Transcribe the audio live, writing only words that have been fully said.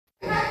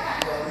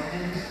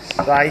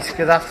Right,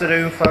 good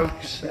afternoon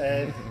folks.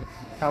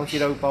 County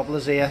Road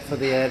Bobblers here for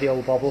the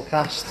old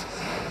Bobblecast.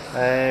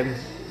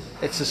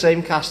 It's the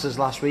same cast as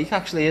last week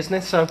actually, isn't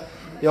it? So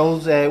the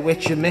old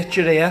Witch and Mitch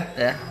are here.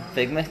 Yeah,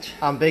 Big Mitch.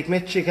 And Big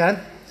Mitch again.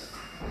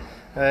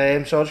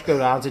 So I'll just go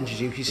around and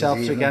introduce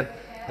yourselves again.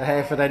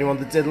 For anyone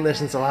that didn't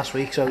listen to last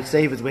week, so it's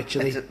David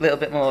Wycherley. It's a little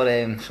bit more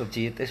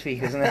subdued this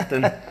week, isn't it,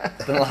 than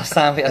last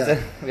time.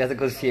 We had a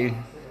good few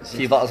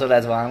bottles of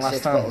red wine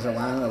last time. 6 bottles of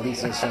wine and at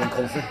least it's Southern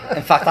Comfort.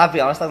 In fact, I'll be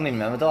honest, I don't even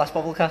remember the last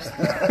Bobblecast.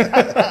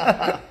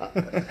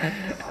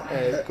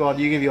 Go on,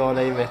 you give your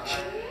name, Mitch.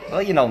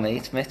 Well, you know me,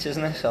 it's Mitch,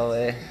 isn't it? So,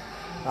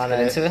 get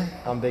into it.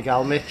 I'm Big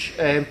Al Mitch.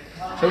 So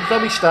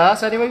before we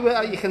start,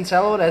 anyway, you can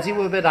tell already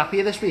we're a bit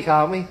happier this week,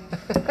 aren't we?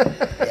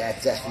 Yeah,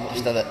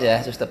 definitely.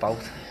 Just about.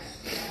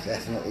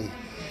 Definitely.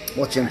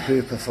 Much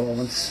improved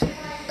performance.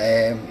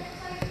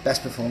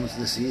 Best performance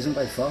of the season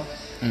by far.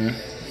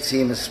 The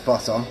team is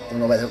spot on. Don't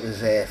know whether it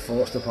was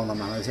forced upon the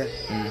manager.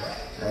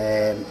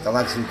 The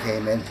lads who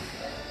came in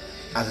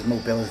added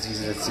mobility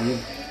to the team.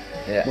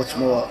 Yeah. Much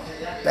more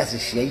better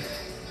shape.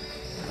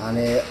 And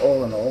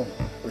all in all,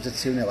 it was a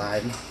 2-0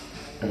 iron.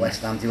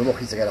 West Ham, they were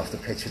lucky to get off the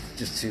pitch with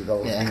just 2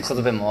 goals. Yeah, could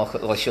have been more,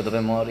 or should have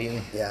been more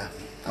really. Yeah,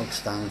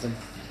 outstanding.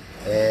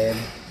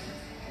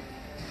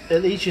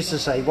 It leads you to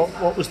say,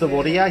 what was the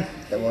worry, eh?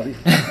 The worry.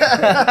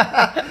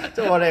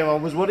 Don't worry,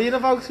 everyone was worrying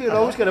about you. I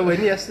was going to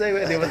win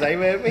yesterday, the other day,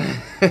 weren't we?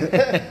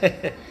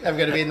 I'm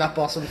going to be in that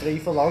bottom 3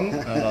 for long.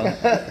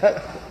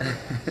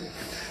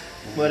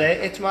 But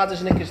it's mad,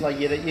 isn't it? Because like,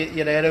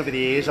 you're there over the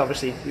years,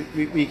 obviously,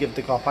 we give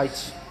the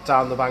cop-outs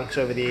down the banks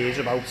over the years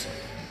about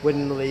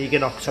winning the league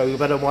in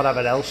October and whatever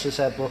else I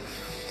said, but,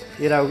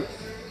 you know,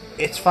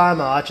 it's fine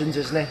margins,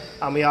 isn't it?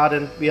 And we are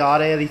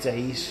early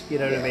days, you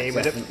know what I mean?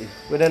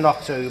 We're in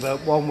October,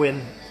 1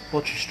 win,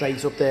 puts you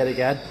straight up there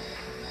again.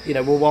 You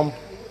know, we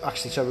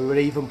were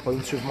even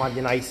points with Man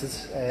United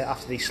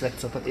after they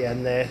slipped up at the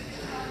end there.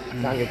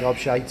 Gang of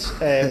gobshites.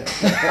 And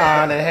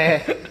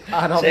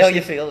See how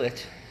you feel,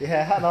 Rich.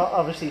 Yeah, and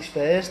obviously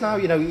Spurs now,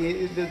 you know,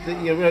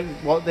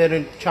 they're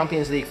in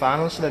Champions League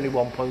finals, so they're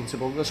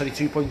only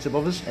 2 points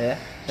above us. Yeah.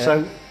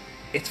 So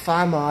it's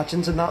fine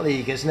margins in that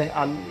league, isn't it?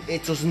 And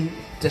it doesn't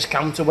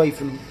discount away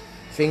from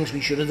things we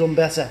should have done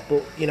better,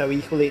 but, you know,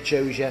 equally it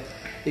shows you,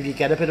 if you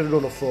get a bit of a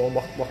run of form,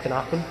 what can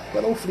happen.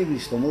 Well, hopefully we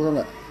stumbled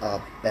on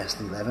our best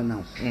 11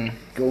 now.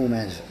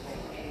 Gomez,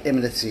 him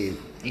in the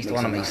team. He's the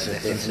one that makes the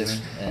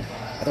difference. Yeah.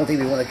 I don't think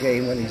we won a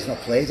game when he's not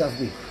played, have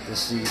we, this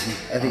season?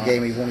 Every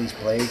game we've won, he's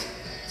played.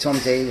 Tom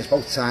Davies,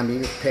 about time he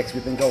was picked.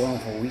 We've been going on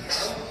for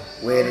weeks.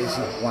 Where is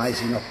he? Why is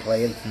he not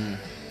playing?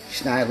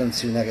 Schneiderlin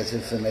too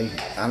negative for me,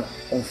 and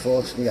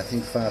unfortunately I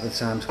think Father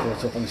Time's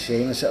caught up on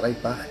Seamus at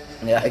right back.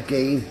 Yeah.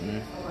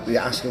 Again, we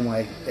asked him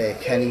why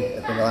Kenny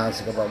had been allowed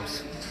to go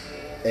out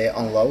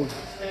on loan.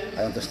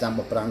 I understand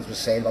what Brands was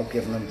saying about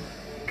giving him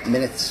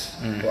minutes,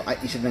 but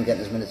he should have been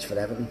getting his minutes for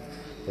Everton.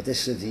 But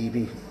this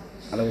Sidibe,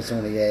 I know it's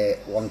only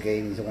 1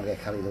 game, you don't want to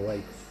get carried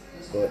away,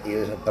 but he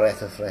was a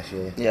breath of fresh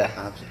air.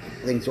 Yeah.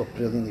 Linked up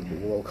brilliantly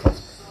with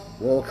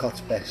Walcott's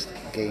best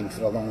game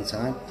for a long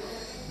time.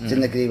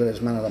 Didn't agree with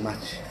his man of the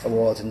match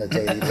award in the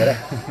Daily Mirror,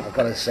 I've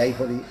got to say,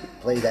 but he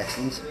played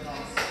excellent.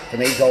 For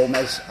me,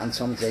 Gomez and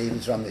Tom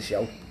Davies ran the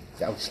show,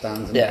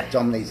 outstanding,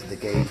 dominated the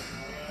game,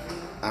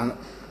 and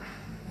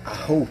I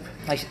hope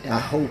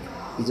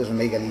he doesn't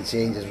make any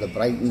changes with the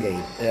Brighton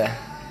game. Yeah.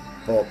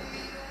 But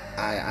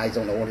I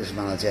don't know what his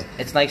manager.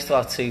 It's nice to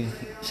have 2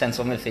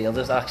 central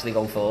midfielders that actually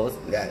go forward,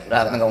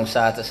 rather than going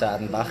side to side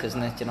and back,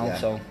 isn't it? You know,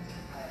 so.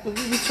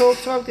 We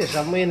talked about this,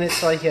 haven't we? And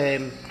it's like,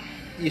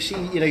 you see,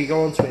 you know, you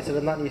go on Twitter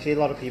and that, and you see a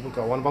lot of people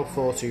go on about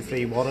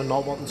 4-2-3-1 and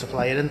not wanting to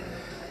play it. And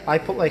I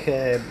put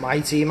my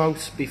team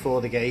out before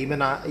the game,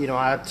 and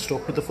I had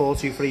stuck with the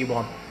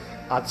 4-2-3-1.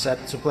 I'd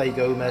said to play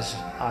Gomez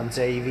and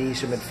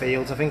Davies in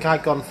midfield. I think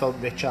I'd gone for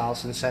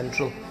Richarlison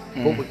central,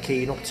 but with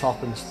Keane up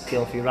top and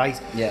Gylfi right.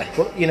 Yeah.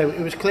 But, you know, it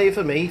was clear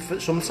for me,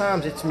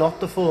 sometimes it's not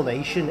the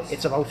formation,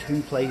 it's about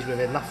who plays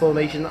within that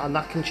formation, and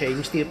that can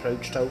change the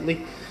approach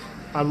totally.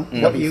 And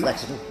what be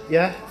flexible.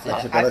 Yeah.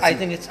 I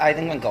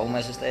think when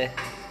Gomez is there,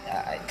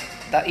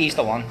 that he's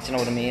the one. Do you know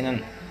what I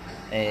mean?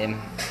 And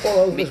all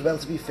over as well,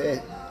 to be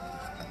fair.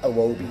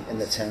 Iwobi in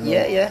the 10.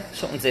 Yeah,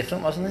 something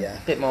different, wasn't it? Yeah.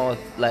 Bit more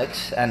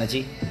legs,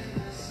 energy,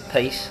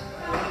 pace.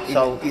 He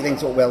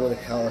linked up well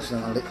with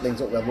Carlson and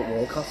linked up well with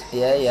Walcott.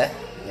 Yeah.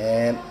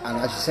 And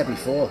as you said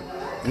before,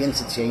 the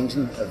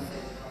interchanging of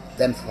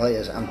them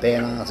players and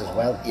Bernard as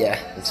well. Yeah.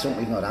 It's something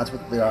we've not had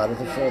with our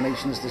other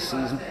formations this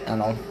season. I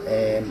know.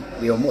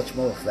 We are much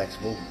more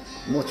flexible,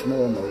 much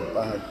more mobile.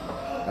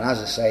 And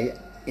as I say,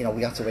 you know,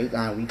 we have to wait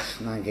 9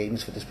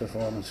 games for this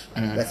performance.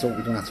 Let's hope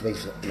we don't have to wait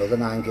for another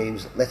 9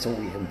 games. Let's hope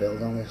we can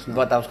build on this.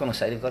 What I was going to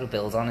say, they've got to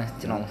build on it.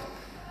 You know,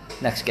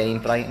 next game,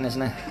 Brighton,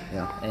 isn't it?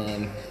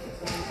 Yeah.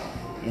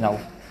 you know,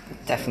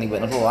 definitely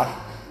winnable that.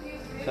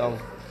 So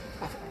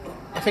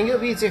I think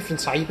it'll be a different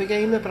type of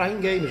game, the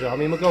Brighton game as well. I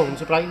mean, we're going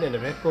to Brighton in a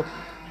bit, but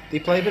they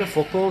play a bit of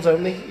football,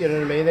 don't they? You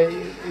know what I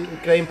mean?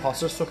 Graham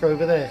Potter's took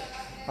over there.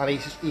 and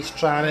he's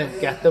trying to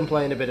get them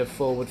playing a bit of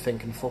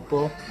forward-thinking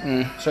football.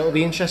 So it'll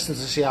be interesting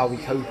to see how we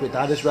cope with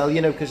that as well,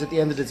 you know, because at the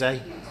end of the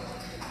day,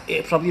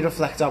 it probably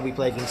reflects how we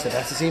play against the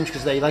better teams,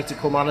 because they like to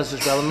come on us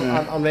as well.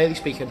 And really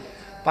speaking,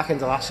 back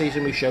into last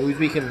season, we showed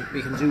we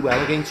can do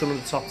well against some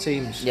of the top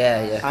teams. Yeah,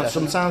 And definitely.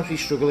 sometimes we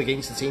struggle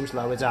against the teams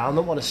lower down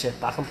that want to sit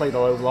back and play the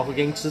low block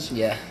against us.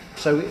 Yeah.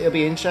 So it'll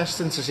be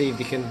interesting to see if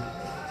they can,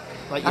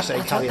 like you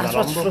say, carry That's that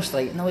on. what's But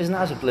frustrating now, isn't it,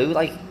 as a Blue?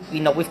 Like, we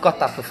know we've got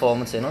that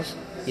performance in us.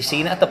 You've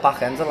seen it at the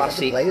back end of last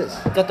season. players.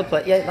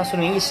 Yeah, that's what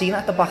I mean. You've seen it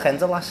at the back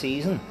end of last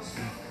season,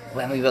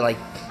 when we were like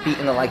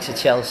beating the likes of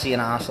Chelsea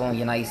and Arsenal and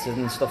United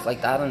and stuff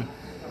like that. And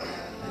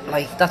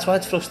like, that's why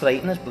it's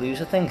frustrating as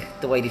Blues, I think,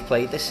 the way they've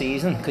played this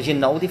season, because you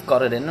know they've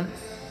got it in them.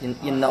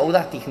 You know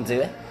that they can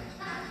do it.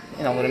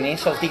 You know what I mean?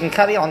 So if they can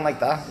carry on like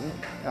that,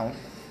 you know,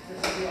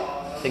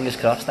 fingers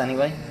crossed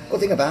anyway.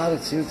 Good thing about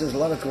it too, there's a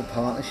lot of good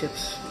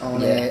partnerships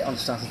on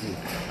Saturday.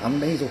 I'm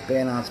made up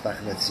Bernard's back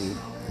in the team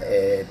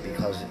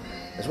because,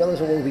 as well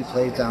as all we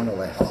played down the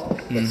left,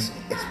 it's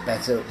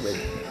better with.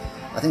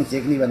 I think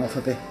Digney went off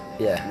a bit.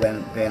 Yeah.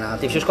 When Bernard.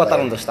 They've just got that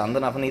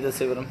understanding, haven't they, the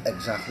two of them?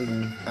 Exactly.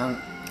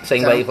 And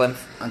Same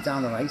wavelength. And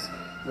down the right,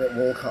 with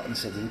Walcott and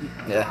Sidibe.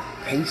 Yeah.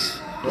 Pace.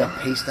 We have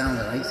pace down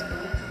the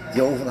right.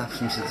 The overlaps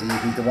from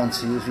Sidibe, the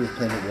 1-2s we were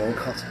playing with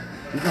Walcott.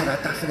 We've not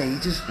had that for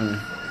ages.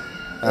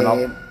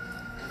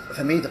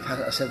 For me, the pass,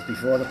 I said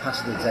before, the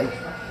pass of the day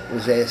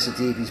was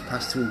Sidibe's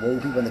pass to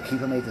Iwobi when the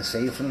keeper made the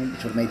save from him,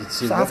 which would have made it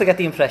 2-1. Starting to get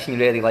the impression you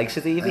really like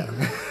Sidibe.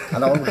 I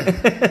know.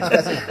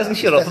 Doesn't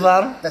shut up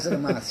about him. Better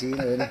than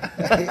Martina, really.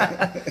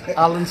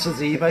 Alan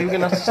Sidibe, we're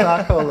going to have to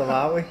start calling him,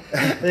 aren't we?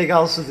 Big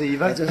Al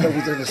Sidibe. I just hope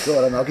he doesn't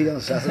score a noggy on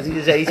Saturday.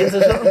 His agent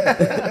or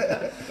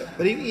something.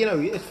 But he, you know,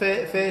 it's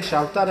fair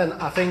shout that, and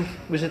I think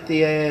was it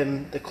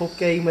the cup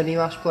game when he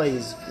last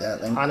played,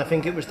 and I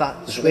think it was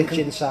that switch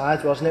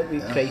inside, wasn't it? We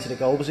created a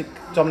goal. Was it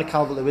Dominic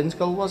Calvert-Lewin's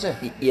goal? Was it?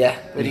 Yeah,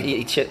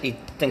 he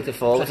dinked it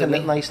forward. Like a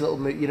nice little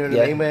move, you know what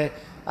I mean? Where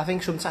I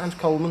think sometimes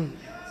Coleman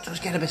does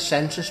get a bit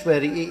centrist,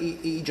 where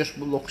he just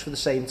looks for the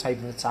same type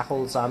of attack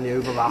all the time. The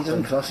overlap. He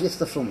doesn't cross. It's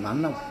the front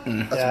man now.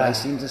 That's what I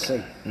seem to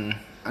say.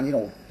 And you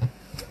know,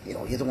 you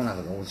don't want to have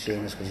a goal with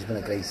Seamus because he's been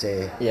a great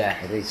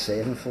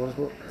saving for us,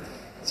 but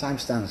time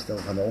stands still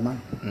for no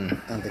man,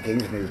 and the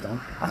game's moved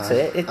on. That's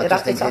it. I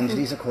just think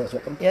injuries are caught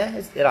up on him.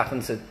 Yeah, it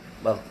happens to,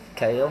 well,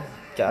 Cahill,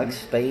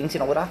 Jags, Baines,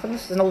 you know what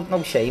happens? There's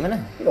no shame in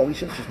it. You know, he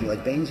should just be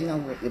like Baines, you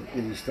know,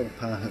 he's still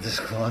part of the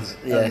squad.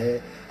 Yeah.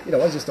 And, you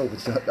know, I just hope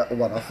it's a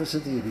one-off for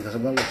City because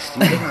I'm going to look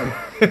stupid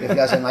now if he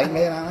has a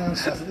nightmare on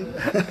Saturday.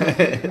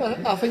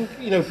 I think,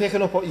 you know,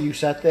 picking up what you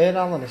said there,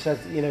 Alan, I said,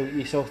 you know,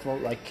 you talked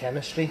about like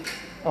chemistry,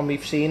 and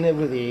we've seen it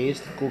with the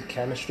years, good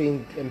chemistry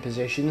in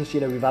positions.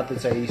 You know, we've had the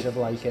days of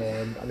like,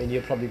 I mean,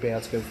 you'll probably be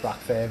able to go back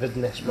further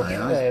than this, but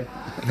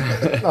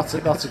not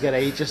to get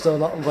ageist or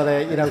nothing,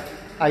 but you know,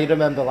 I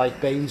remember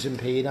like Baines and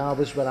Pienaar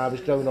was when I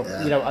was growing up,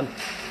 you know,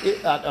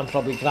 and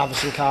probably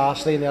Gravis and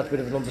Carsley, and they had a bit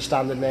of an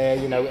understanding there,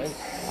 you know,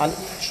 and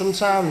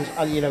sometimes,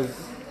 and you know,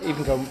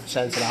 even going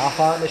centre-half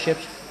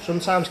partnerships,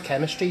 sometimes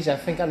chemistry's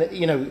everything, and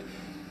you know,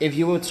 if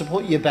you were to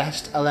put your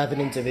best 11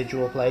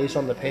 individual players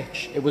on the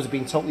pitch, it would have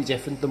been totally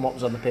different than what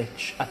was on the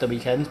pitch at the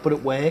weekend, but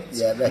it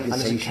worked, and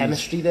there's a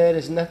chemistry there,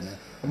 isn't there?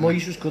 And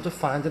Moyes was good at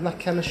finding that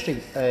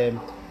chemistry.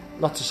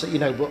 Not to say, you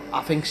know, but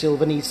I think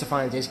Silva needs to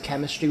find his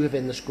chemistry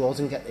within the squad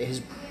and get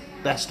his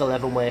best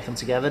 11 working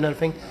together, and I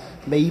think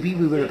maybe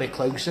we were a bit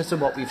closer to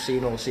what we've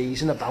seen all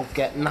season about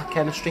getting that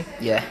chemistry.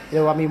 Yeah. You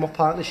know, I mean, what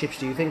partnerships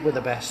do you think were the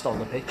best on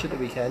the pitch at the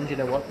weekend? You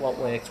know, what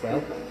worked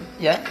well?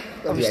 Yeah.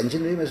 Well, the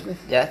engine room, isn't it?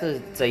 Yeah, the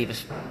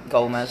Davis,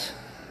 Gomez.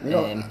 You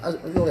know, as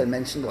we already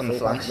mentioned, the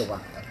full back, the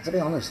back. To be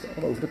honest,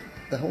 all over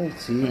the whole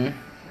team,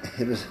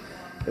 it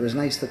was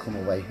nice to come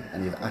away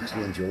and you've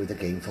actually enjoyed the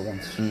game for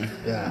once.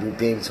 You'll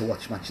be able to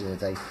watch match of the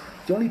day.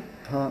 The only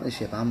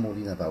partnership I'm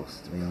worrying about,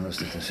 to be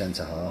honest, is the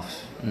centre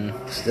halves.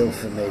 Still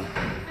for me,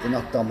 they're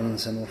not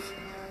dominant enough.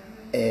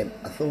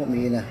 I thought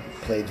Mina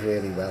played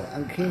really well,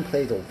 and Keane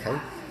played okay,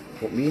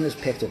 but Mina's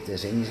picked up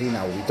this injury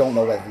now. We don't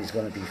know whether he's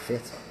going to be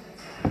fit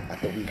at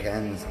the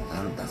weekend,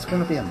 and that's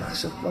going to be a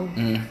massive blow.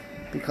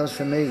 Because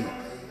for me,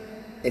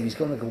 if he's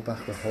going to go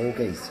back with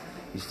Holgate,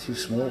 he's too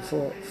small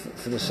for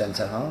the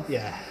centre half.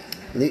 Yeah.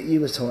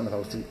 You were talking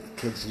about the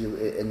kids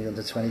in the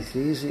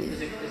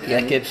under-23s.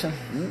 Yeah, Gibson.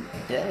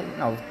 Yeah,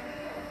 no,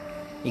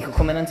 he could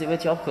come in and do a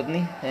job, couldn't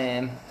he?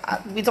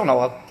 We don't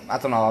know. I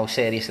don't know how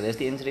serious it is,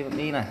 the injury with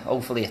Mina.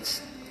 Hopefully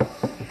it's.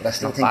 But I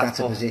still think that's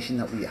a position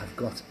that we have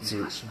got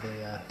to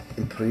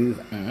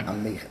improve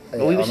and make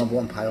number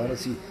one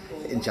priority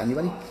in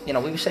January. You know,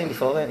 we were saying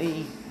before,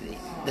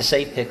 the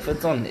save Pickford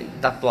done,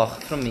 that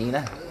block from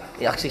Mina,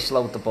 he actually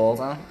slowed the ball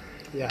down.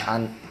 Yeah.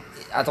 And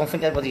I don't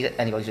think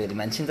anybody's really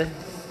mentioned it.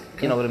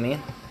 You know what I mean?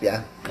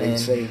 Yeah, great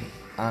save.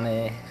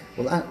 And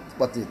well,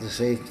 what did they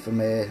say from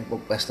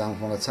West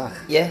Ham on attack?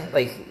 Yeah,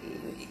 like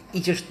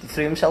he just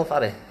threw himself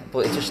at it,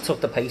 but it just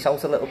took the pace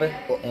out a little bit.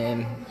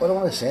 What I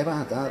want to say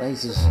about that, right,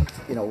 is,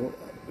 you know,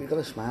 we've got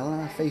a smile on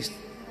our face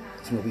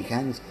from the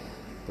weekend,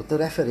 but the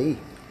referee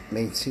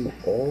made two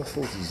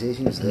awful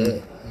decisions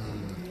there,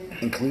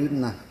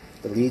 including that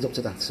the lead up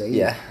to that save,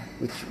 Yeah.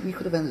 which we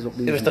could have ended up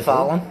losing. It was the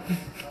foul one.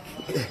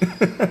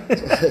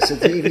 So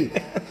Davey,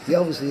 he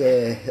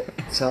obviously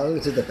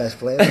targeted the best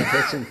player on the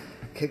pitch and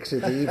kicks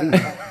a Davey.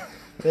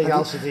 Big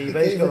Al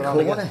Sidibe's going on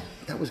again.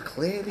 That was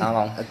clearly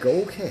I know. a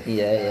goal kick.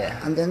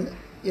 Yeah. And then,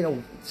 you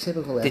know,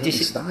 typical Did you Everton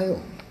see-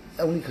 style.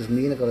 Only because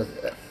Mina got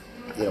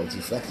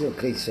deflected, a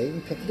great save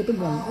and picked it up in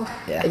 1-0.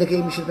 Yeah. In the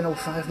game, we should have been out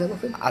 5-0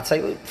 up in. I'd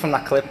say from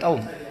that clip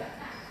though,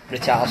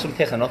 Richarlison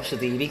picking up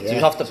Sidibe, he was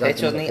Yeah, off the he was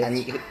pitch, off wasn't he? the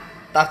And pitch.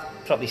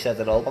 that probably said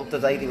it all about the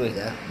day. They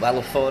were well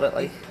up for it,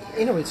 like.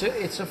 You know,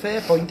 it's a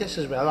fair point this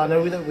as well. I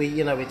know that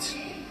it's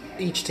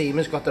each team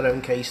has got their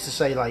own case to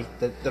say like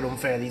that they're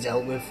unfairly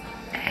dealt with.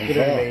 You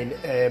know what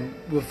I mean?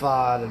 With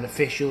VAR and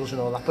officials and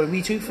all that. But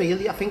we too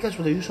feel, I think as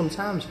Blues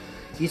sometimes,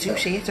 you too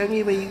see it, don't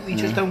you? We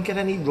just don't get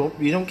any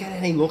you don't get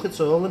any look at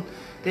all. And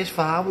this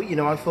VAR, you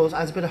know, I thought I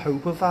had a bit of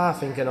hope with VAR,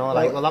 thinking, well,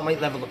 that might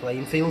level the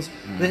playing field.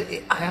 But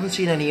I haven't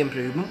seen any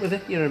improvement with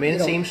it. You know what I mean?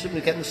 It seems that we're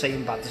getting the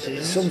same bad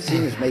decisions. Some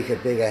teams make a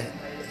bigger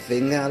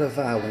thing out of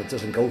VAR when it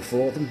doesn't go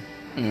for them.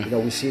 You know,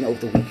 we've seen it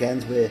over the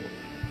weekend where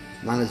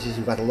managers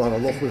who've had a lot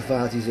of luck with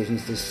VAR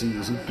decisions this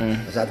season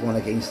has had one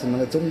against them,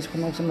 and the dummies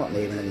come out. I'm not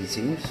naming any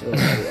teams or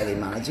any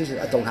managers.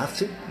 I don't have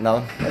to.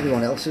 No.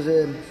 Everyone else has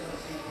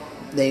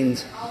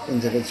named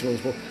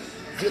individuals. But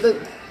the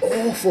other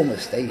awful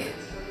mistake,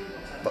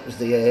 what was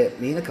the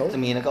Mina goal? The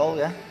Mina goal,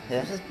 yeah.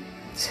 It was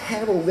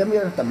terrible. When we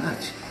were at the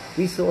match,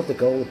 we thought the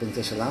goal had been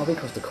disallowed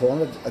because the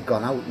corner had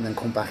gone out and then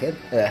come back in.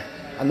 Yeah.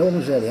 And no one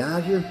was really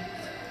arguing.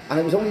 And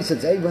it was only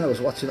today when I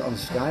was watching it on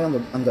Sky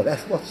on the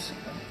ref watch,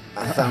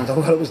 I found out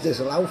what it was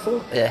disallowed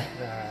for. Yeah.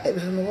 It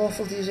was an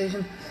awful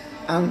decision.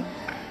 And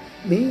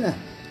Mina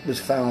was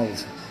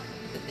fouled.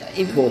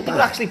 He was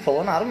actually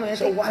pulling at him, weren't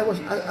So he? why was,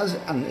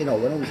 and you know,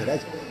 when I was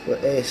at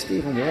Ed,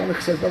 Stephen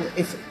Warnock said, well,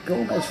 if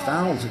Gomez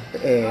fouled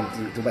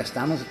the West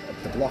Hammers,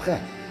 the blocker,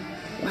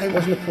 why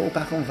wasn't it pulled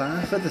back on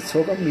VAR for the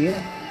tug on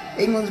Mina?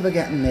 England's been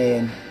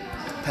getting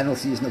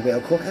penalties in the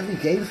World Cup every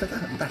game for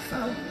that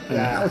foul.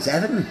 Yeah. Now it's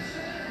Everton.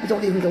 We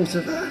don't even go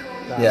to VAR.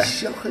 Yeah. It's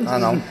shocking. I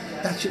know.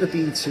 That should have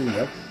been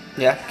 2-0.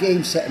 Yeah.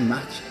 Game, set and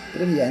match.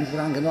 But in the end,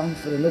 we're hanging on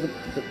for the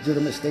other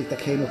mistake that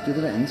came up the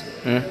other end.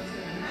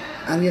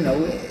 And you know,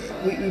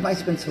 we might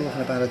have been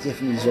talking about a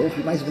different result.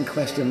 We might have been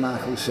questioning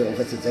Marco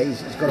Silva today.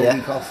 He's got a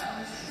week off,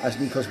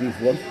 hasn't he, because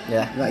we've won.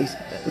 Yeah. Right?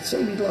 But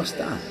say we'd lost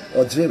that,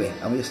 or drew it,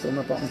 and we were still in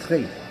the bottom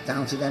three,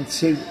 down to them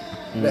 2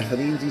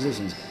 refereeing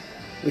decisions,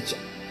 which,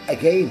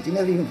 again, they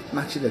never even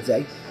match of the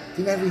day.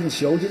 They never even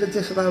showed you the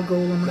disallowed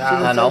goal on match of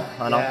the I day.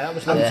 know. Yeah, that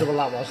was notable,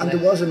 that wasn't And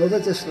there was another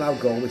disallowed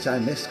goal which I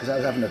missed because I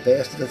was having a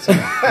burst at the time.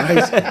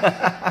 Right?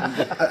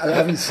 I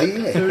haven't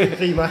seen it.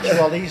 3 match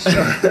volleys.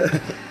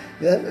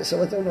 Yeah,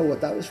 so I don't know what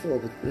that was for,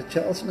 but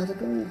Charlton had a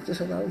goal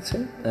disallowed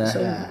too.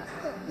 So,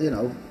 you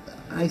know,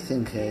 I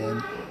think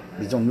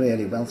we've done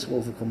really well to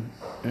overcome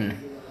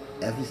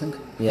everything.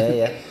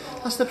 Yeah.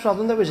 That's the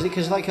problem though, isn't it?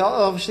 Because like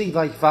obviously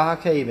like VAR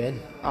came in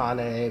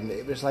and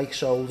it was like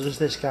sold as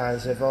this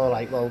kind of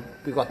well,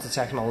 we've got the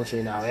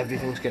technology now,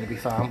 everything's going to be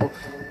fine. But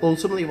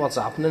ultimately what's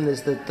happening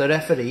is that the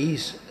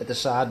referees are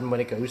deciding when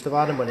it goes to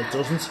VAR and when it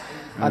doesn't.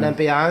 And then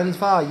behind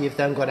VAR you've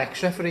then got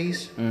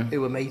ex-referees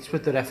who are mates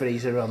with the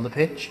referees who are on the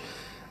pitch.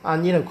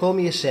 And you know, call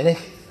me a cynic,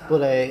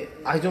 but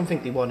I don't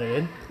think they want it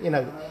in. You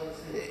know,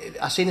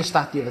 I seen a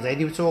stat the other day,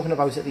 they were talking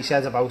about it, they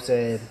said about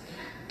the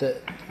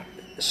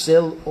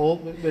still,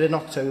 we're in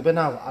October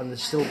now, and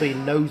there's still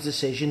been no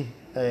decision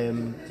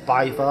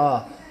by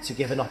VAR to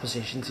give an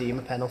opposition team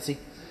a penalty.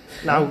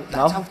 Now,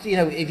 that's how, you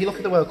know, if you look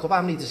at the World Cup,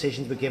 how many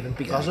decisions were given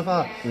because of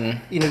VAR?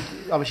 You know,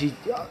 obviously,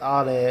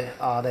 our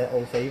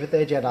old favourite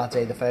there, Gerard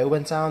Defoe,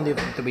 went down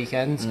the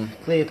weekend,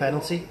 clear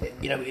penalty.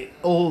 You know,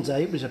 all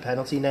day it was a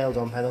penalty, nailed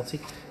on penalty.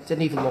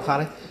 Didn't even look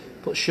at it.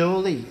 But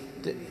surely,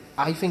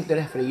 I think the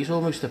referees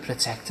almost are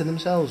protecting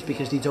themselves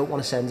because they don't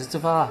want to send it to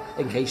VAR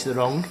in case they're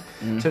wrong.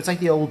 So it's like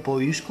the old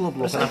boys club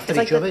looking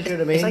after each other, you know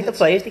what I mean? It's like the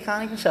players, they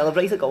can't even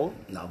celebrate a goal.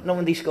 No.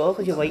 When they score,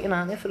 because you're waiting,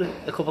 aren't you, for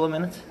a couple of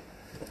minutes?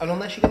 And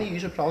unless you're going to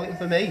use a problem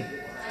for me,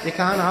 you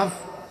can't have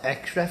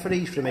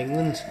ex-referees from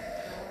England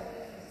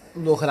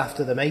looking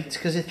after the mates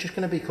because it's just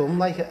going to become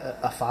like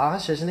a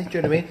farce, isn't it? Do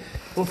you know what I mean?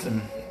 But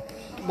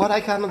what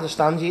I can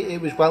understand, it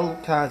was well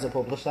kind of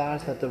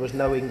publicised that there was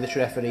no English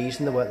referees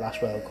in the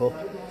last World Cup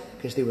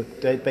because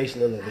they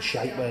basically the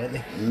shite, weren't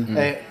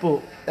they?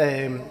 But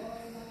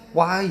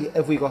why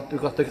have we got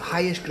the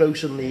highest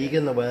grossing league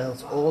in the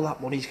world? All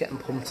that money's getting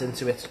pumped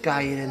into it.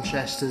 Sky are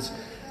interested.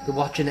 They're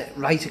watching it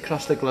right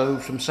across the globe,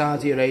 from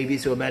Saudi Arabia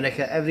to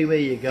America, everywhere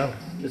you go.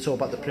 It's all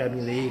about the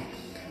Premier League.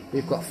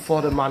 We've got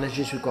foreign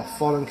managers, we've got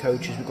foreign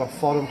coaches, we've got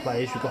foreign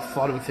players, we've got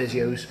foreign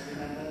physios.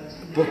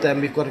 But then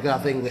we've got to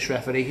have English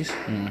referees.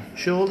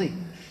 Surely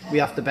we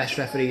have the best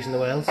referees in the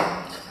world.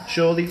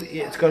 Surely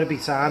it's got to be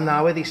time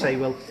now where they say,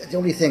 well... The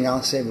only thing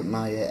I'll say with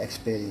my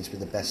experience with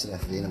the best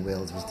referee in the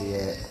world was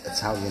the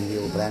Italian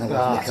Neil Brenner with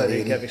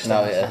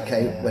Michelini.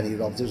 Okay, when he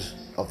robbed us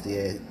of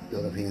the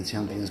European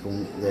champions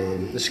going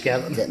the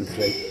skeleton getting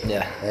through.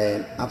 Yeah.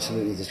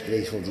 Absolutely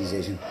disgraceful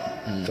decision.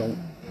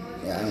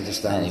 Yeah, I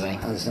understand. Anyway,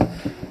 I understand.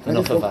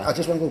 enough of that. I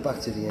just want to go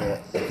back to the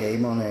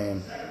game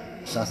on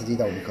Saturday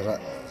though, because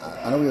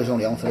I know he was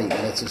only on for 8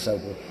 minutes or so,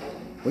 but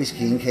Royce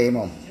Keane came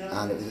on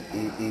and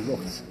he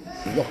looked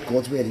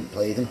good where he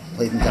played him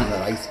down the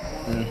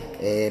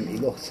right. He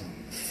looked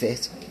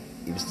fit.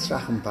 He was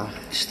tracking back.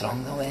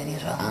 Strong though, ain't he,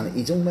 as well? And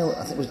he done well.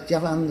 I think it was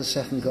Javan the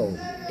second goal.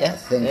 Yeah, I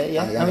think.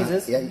 yeah. And He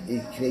did. Yeah,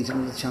 he created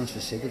another chance for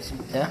Sigurdsson.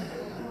 Yeah.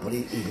 But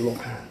he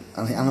looked.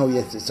 And I know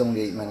it's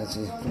only 8 minutes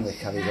and he's going to get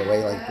carried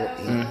away, like, but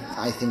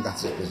I think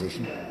that's his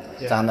position.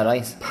 Yeah. Down the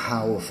right.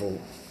 Powerful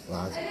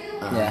lad.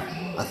 And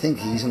Yeah. I think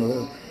he's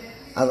another.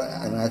 I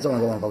don't want to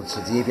go on about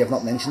Sidibe. I've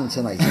not mentioned him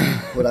tonight,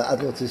 but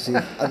I'd love to see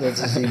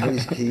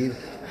Royce Keane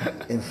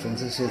in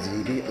front of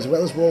Sidibe, as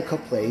well as World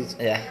Cup played.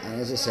 Yeah. And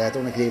as I said, I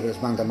don't agree with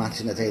his man the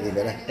match in the Daily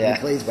Mirror. Yeah.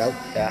 He played well.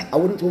 Yeah. I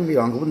wouldn't, don't get me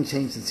wrong, I wouldn't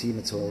change the team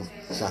at all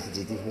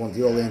Saturday. They won,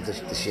 they all earned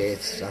the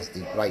shirts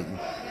Saturday, Brighton.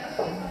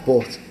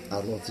 But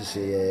I'd love to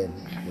see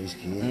Royce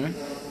Keane in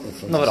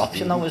front Another of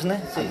option though, isn't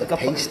it? And the Got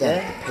pace put-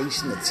 there, the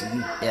pace in the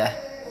team. Yeah.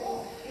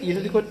 You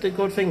know, the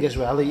good thing as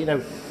well, you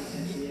know,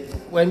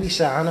 when we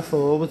sign a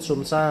forward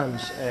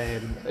sometimes,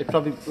 it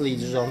probably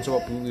leads us on to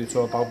what we were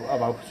talking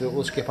about so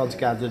we'll skip on to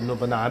get the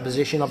number 9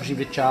 position.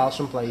 Obviously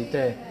Richarlison played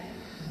there,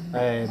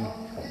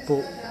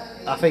 but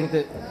I think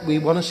that we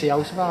want to see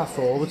out of our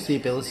forwards the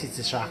ability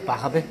to track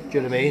back a bit, do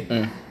you know what I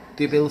mean?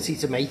 The ability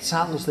to make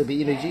tackles,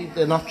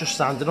 they're not just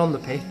standing on the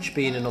pitch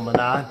being a number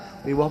 9.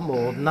 We want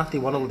more than that. They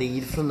want to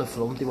lead from the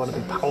front, they want to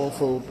be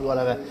powerful,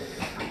 whatever.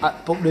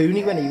 But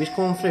Rooney, when he was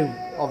coming through,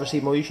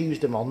 obviously Moyes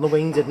used him on the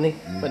wing, didn't he,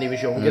 when he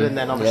was younger, and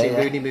then obviously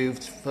Rooney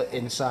moved for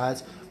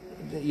inside.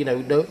 You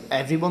know,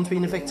 everyone's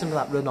been a victim of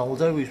that.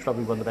 Ronaldo, who's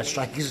probably one of the best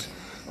strikers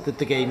that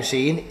the game's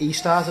seen, he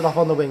started off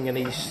on the wing and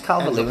he's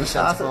Calvert-Lewin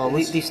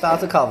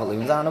started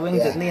Calvert-Lewin down the wing,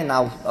 Yeah. didn't he? And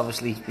now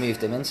obviously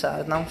moved him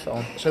inside now.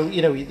 So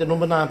you know, the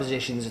number 9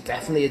 position is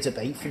definitely a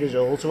debate for us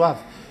all to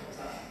have.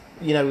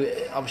 You know,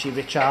 obviously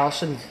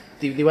Richarlison,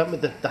 they went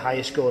with the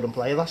highest scoring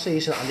player last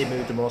season and they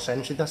moved him more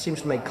centrally. That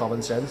seems to make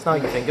common sense now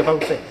you think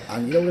about it.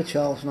 And you know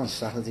Richarlison on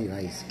Saturday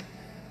night,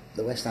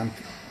 the West Ham,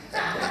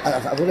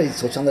 I've already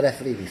touched on the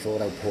referee before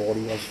how poor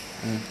he was.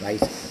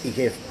 Right, he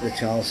gave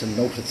Richarlison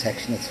no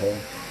protection at all.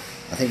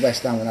 I think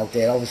West Ham went out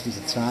there obviously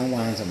to try and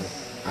wind him up.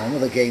 And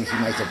other games he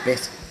might have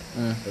bit.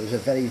 It was a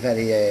very,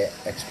 very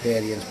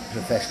experienced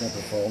professional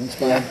performance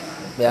by him.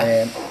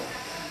 Yeah.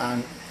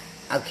 And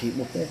I'd keep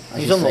him up there. As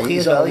He's you say, unlucky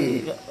he's as well.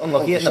 only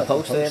Unlucky up hitting the shot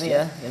post, there,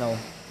 yeah. You know.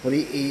 But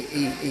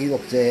he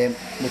looked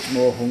much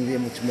more hungry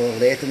and much more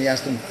alert than he has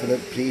done for the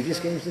previous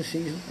games this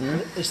season.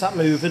 Is that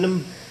moving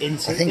him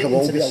into, I think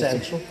into the Iwobi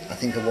central? I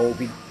think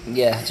Iwobi.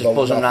 Yeah, just Rolls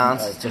buzzing off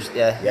round. and, Just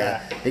yeah.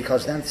 Yeah,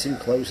 because them two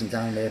closing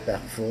down there back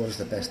four is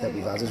the best that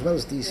we've had, as well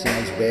as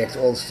DCI's worked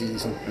all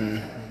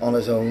season on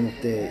his own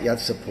up there. He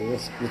had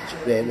support with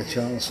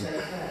Richarlison.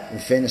 In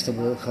fairness to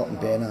Walcott and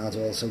Bernard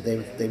also, they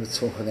were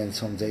tucking in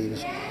Tom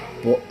Davies.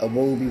 But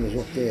Iwobi was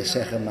up there,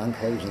 second man,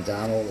 closing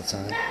down all the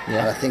time. Yeah.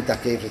 And I think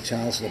that gave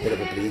Richarlison a bit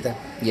of a breather.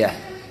 Yeah.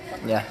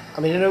 Yeah.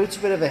 I mean, I know it's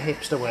a bit of a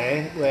hipster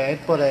word,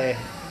 but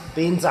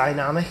being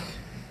dynamic.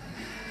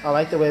 I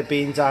like the word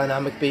being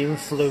dynamic, being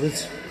fluid.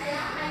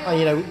 And,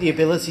 you know, the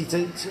ability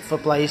for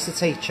players to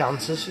take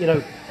chances. You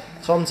know,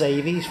 Tom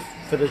Davies,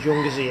 for as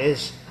young as he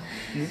is,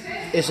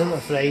 isn't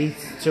afraid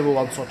to a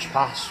one-touch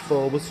pass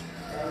forward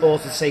or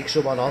to take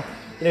someone on.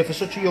 You know, for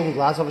such a young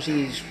lad,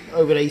 obviously he's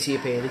over 80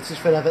 appearances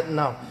for Everton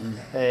now.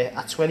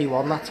 At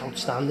 21, that's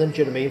outstanding, do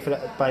you know what I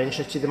mean, by any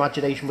stretch of the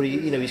imagination. But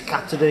he's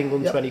captain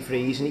England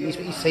 23s and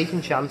he's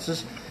taking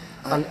chances.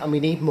 And we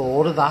need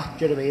more of that,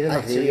 do you know what I mean? I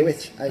agree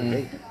with you, I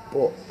agree.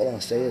 But all I'll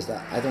say is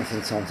that I don't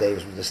think Tom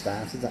Davies would have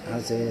started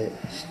as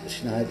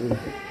Schneider.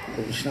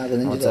 Schneider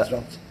injured or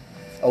dropped.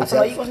 I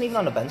thought he wasn't even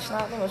on the bench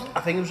now, was he? I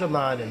think it was a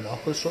minor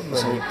knock or something.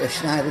 So if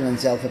Schneider and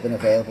Delph had been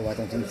available, I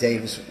don't think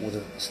Davies would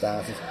have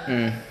started.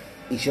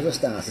 He should have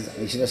started.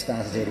 He should have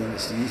started early in the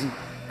season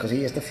because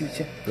he is the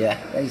future. Yeah.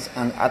 Right.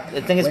 And I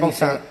think it's when about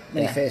time.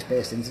 When he first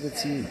burst into the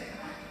team,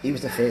 he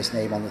was the first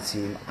name on the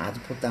team I'd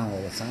put down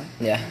all the time.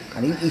 Yeah.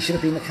 And he should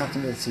have been the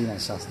captain of the team on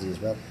Saturday as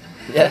well.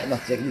 Yeah. Not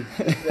Digney.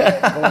 Going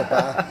to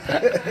bar.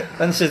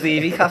 When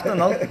Stevie captain,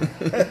 no?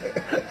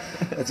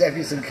 It's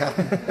everything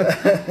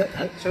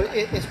captain. So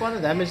it's one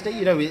of them, isn't it?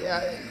 You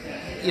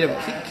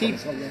know, keep.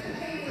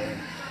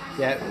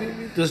 Yeah,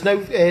 there's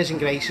no airs and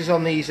graces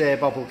on these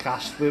bubble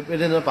casts. We're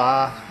in a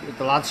bar with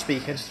the lads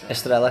speaking.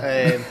 Estrella.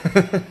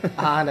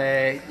 And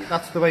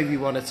that's the way we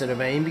want it to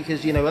remain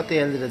because, you know, at the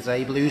end of the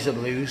day, blues are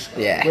blues.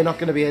 Yeah. We're not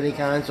going to be any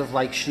kind of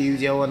like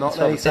studio or not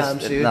anytime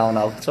soon.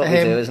 No, it's what we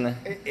do, isn't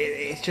it?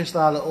 It's just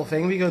our little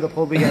thing. We go to the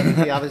pub, we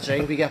have a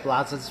drink, we get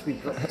lads, we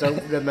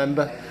don't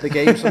remember the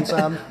game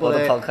sometimes. Or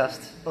the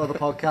podcast. Or the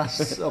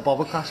podcast, or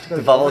Bobblecast.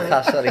 The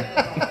Bobblecast, sorry.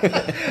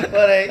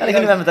 But, I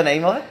can remember the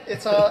name of it.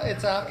 It's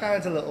our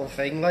kind of little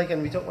thing, like,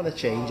 and we don't want to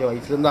change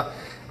away from that.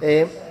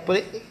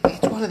 But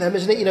it's one of them,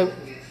 isn't it? You know,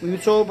 we were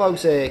talking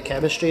about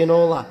chemistry and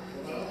all that,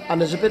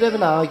 and there's a bit of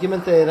an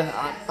argument there.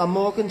 And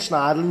Morgan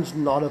Schneiderlin's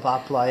not a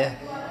bad player.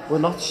 We're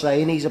not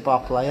saying he's a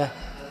bad player,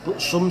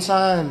 but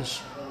sometimes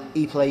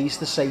he plays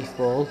the safe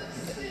ball.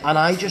 And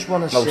I just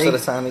want to see... Most of the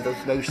time he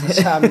does. Most of the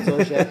time he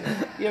does,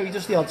 yeah. You know, he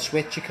does the odd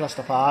switch across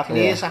the park, and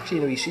he is actually,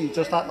 you know, he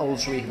does that old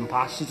sweeping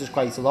pass, he does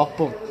quite a lot,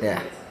 but...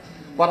 Yeah.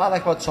 What I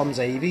like about Tom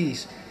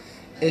Davies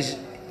is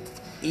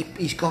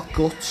he's got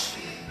guts.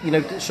 You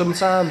know,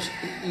 sometimes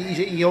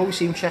he always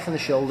seems checking the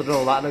shoulder and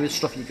all that. I know it's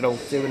stuff you grow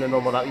up doing and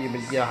all that,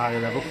 you're higher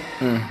level.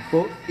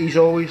 But he's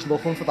always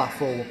looking for that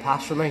forward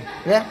pass for me.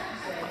 Yeah.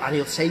 And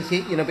he'll take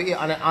it, you know,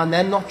 and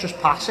then not just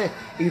pass it,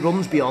 he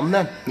runs beyond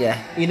them. Yeah.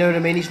 You know what I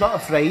mean? He's not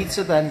afraid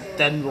to then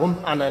run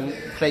and then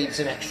creates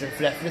an extra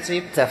threat for the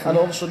team. Definitely. And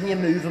all of a sudden you're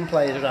moving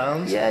players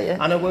around. Yeah, yeah.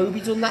 And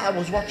Iwobi done that. I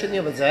was watching the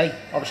other day.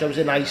 Obviously I was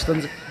in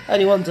Iceland.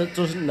 Anyone that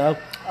doesn't know.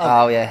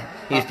 Oh yeah.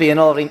 He's being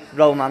all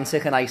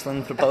romantic in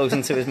Iceland,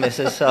 proposing to his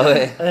missus, so...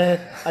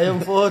 I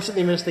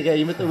unfortunately missed the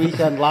game at the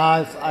weekend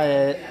live.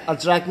 I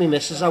dragged my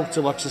missus out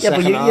to watch the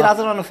second half. Yeah, but you had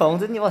her on the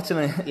phone, didn't you, watching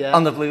it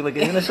on the Blue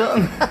Lagoon or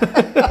something?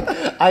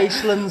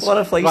 Iceland's what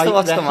a place to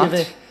watch the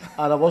match.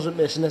 And I wasn't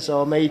missing it,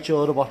 so I made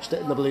sure I watched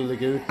it in the Blue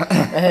Lagoon.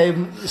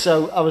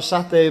 So I was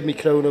sat there with my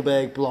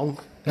Kronenberg Blanc,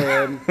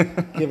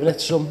 giving it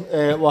some,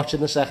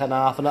 watching the second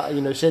half. And,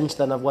 you know, since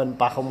then I've went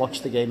back and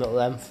watched the game at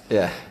length.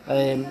 Yeah.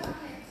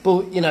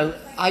 But, you know,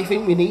 I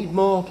think we need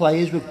more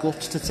players with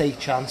guts to take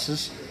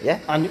chances. Yeah.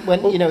 And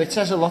when, you know, it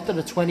says a lot that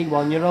a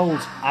 21-year-old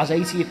has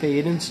 80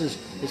 appearances,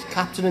 is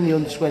captain in the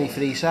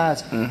under-23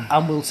 side,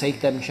 and will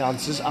take them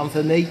chances. And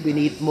for me, we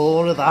need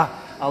more of that,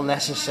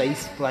 unless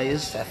safe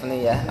players.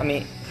 Definitely, yeah. I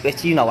mean,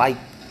 but, you know, I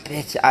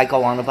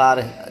go on about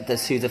it, the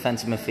two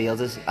defensive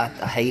midfielders, I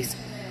hate.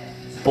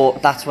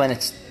 But that's when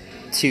it's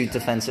two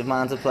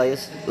defensive-minded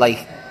players,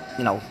 like,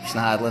 you know,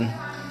 Schneiderlin.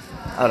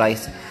 All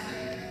right.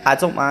 I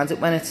don't mind it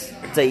when it's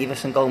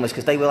Davis and Gomez,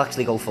 because they will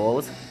actually go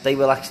forward. They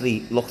will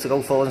actually look to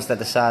go forward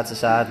instead of side to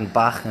side and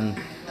back and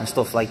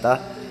stuff like that.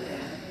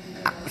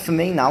 For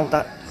me now,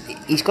 that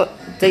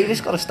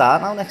Davis got to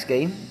start now next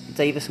game.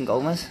 Davis and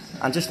Gomez,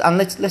 and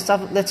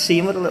let's see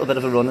him with a little bit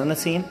of a run in the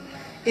team.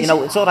 You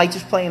know, it's all right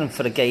just playing him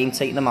for a game,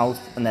 taking him out,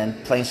 and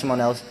then playing someone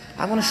else.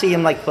 I want to see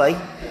him like play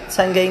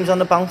 10 games on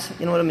the bounce.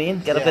 You know what I mean?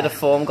 Get a bit of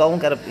form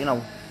going.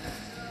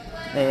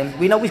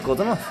 We know he's good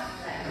enough.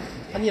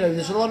 And, you know,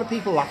 there's a lot of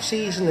people last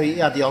season who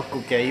had the odd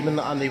good game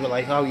and they were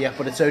like, oh yeah,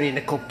 but it's only in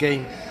a cup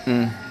game.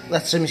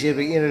 Let's him see,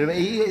 you know what I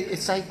mean?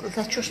 It's like,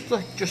 let's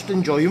just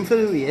enjoy him for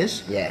who he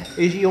is. Yeah.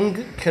 He's a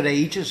young,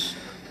 courageous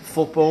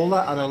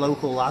footballer and a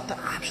local lad that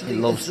absolutely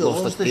loves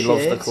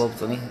the club,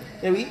 doesn't he?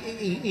 You know,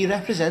 he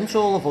represents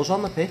all of us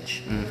on the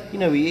pitch. You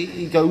know,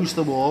 he goes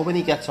to war when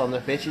he gets on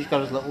the pitch. He's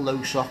got his little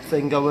low sock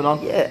thing going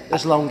on. Yeah.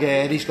 His long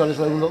hair. He's got his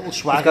own little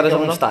swagger. He's got his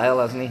own on. style,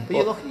 hasn't he? But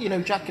you look, you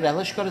know, Jack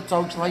Grealish got a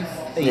dog's life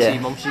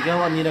 18 months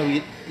ago, and you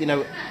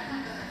know,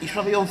 he's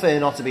probably unfair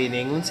not to be in the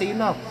England team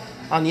now.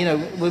 And you know,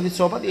 when we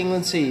talk about the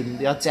England team,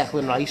 they had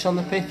Declan Rice on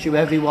the pitch, who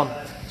everyone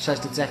says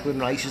that Declan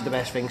Rice is the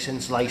best thing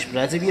since sliced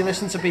bread. If you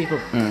listen to people,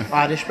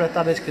 Irish bread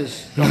that is,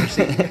 because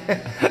obviously,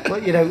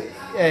 but you know,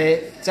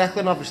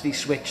 Declan obviously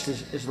switched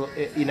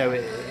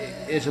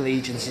his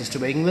allegiances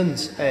to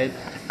England, and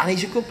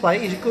he's a good player.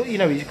 He's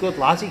a good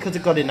lad. He could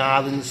have got in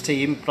Ireland's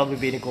team, probably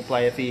been a good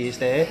player for years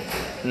there.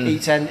 He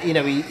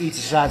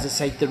decided to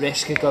take the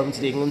risk of going to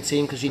the England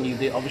team because he knew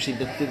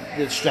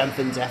the strength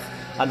and depth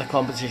and the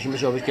competition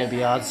was always going to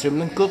be hard to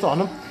him. And good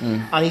on him.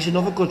 And he's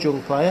another good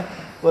young player.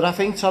 But I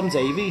think Tom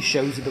Davies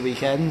shows at the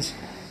weekends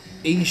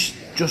he's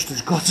just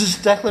as good as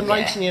Declan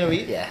Rice. And, you know,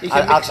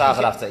 I'd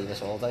rather have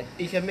Davis all day.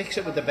 He can mix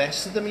it with the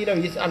best of them, you know.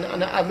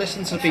 And I've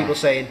listened to people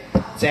saying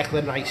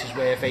Declan Rice is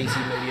worth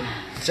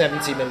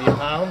 70 million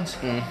pounds.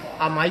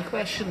 And my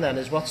question then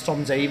is, what's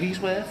Tom Davies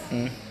worth?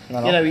 You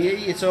know,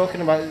 you're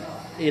talking about,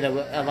 you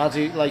know, a lad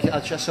who, like, I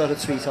just saw a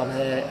tweet on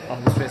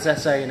Twitter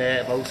saying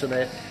about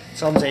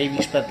Tom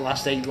Davies spent the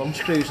last 8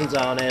 months cruising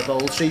down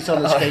Bold Street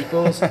on his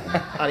skateboard,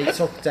 and he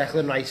took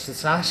Declan Rice to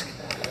task.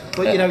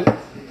 But you know,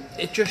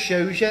 it just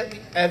shows you,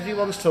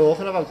 everyone's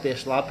talking about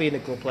this lad being a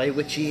good player,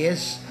 which he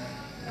is,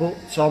 but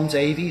Tom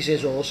Davies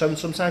is also, and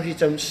sometimes you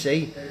don't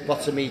see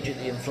what's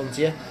immediately in front of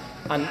you.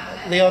 And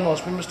Leon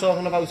Osborne was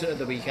talking about it at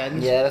the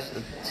weekend. Yeah,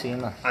 I've seen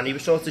that. And he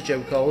was talking to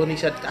Joe Cole, and he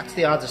said that's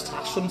the hardest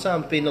task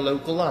sometimes, being a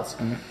local lad.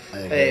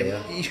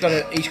 He's got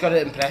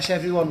to impress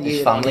everyone.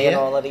 His family and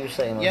all that, he was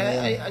saying.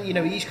 Yeah, and you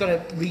know, he's got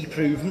to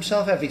reprove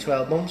himself every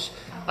 12 months.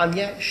 And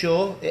yeah,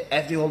 sure,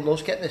 everyone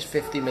loves getting this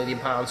 £50 million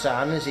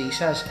signing, as he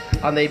says,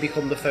 and they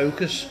become the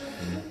focus.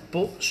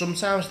 But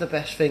sometimes the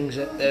best things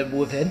are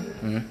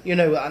within. You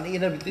know, and you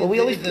know,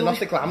 they're not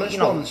the glamorous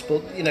ones,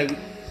 but you know,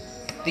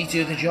 they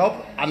do the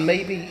job. And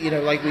maybe, you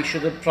know, like we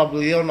should have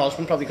probably, Leon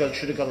Osborne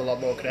should have got a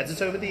lot more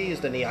credit over the years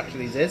than he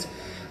actually did.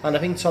 And I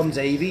think Tom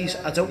Davies,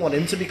 I don't want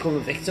him to become a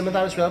victim of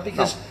that as well,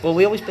 because... No. Well,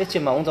 we always bitch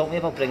and moan, don't we,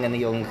 about bringing the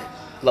young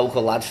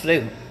local lads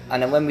through.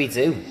 And then when we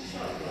do,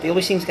 they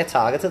always seem to get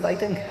targeted, I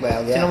think.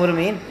 Well, yeah. Do you know what I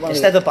mean?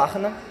 Instead of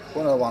backing them.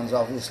 One of the ones,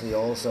 obviously,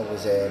 also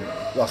was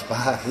Ross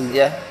Barkley.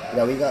 Yeah. You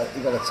know, he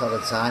got a ton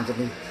of time,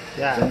 didn't he?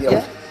 Yeah. So, you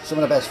know, some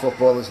of the best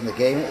footballers in the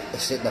game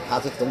sit in the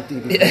paddock, don't they?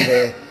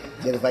 Because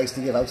the advice to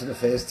give out to the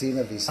first team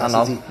of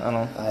necessity. I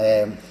know.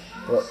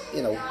 But,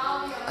 you know,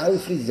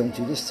 hopefully they don't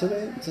do this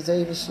to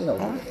Davis, you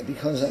know,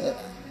 because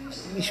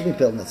we should be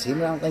building a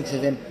team around thanks to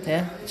him.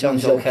 Yeah, John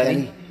Joe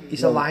Kenny.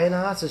 He's a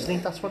Lionheart, isn't he?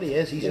 That's what he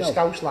is. He's a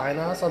Scouse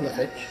Lionheart on the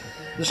pitch.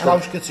 The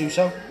Scouse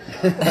Gattuso.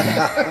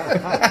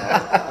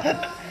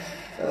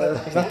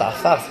 He's not that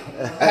fat.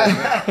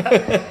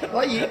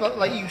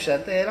 like you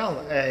said there,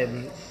 Al,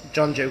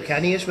 John Joe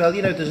Kenny as well.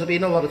 You know, there's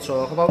been a lot of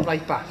talk about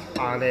right back,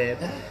 and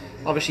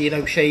obviously, you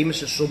know,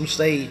 Seamus at some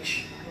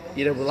stage,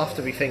 you know, we'll have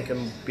to be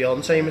thinking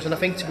beyond Seamus. And I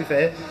think, to be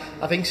fair,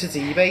 I think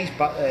Sative's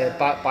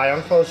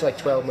buy-on clause is like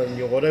 €12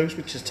 million,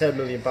 which is £10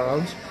 million,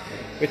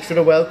 which for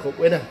a World Cup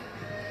winner.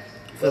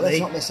 Well, let's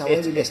not miss out.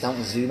 We missed out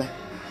on Zuma.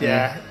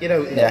 Yeah, you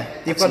know,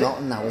 they've got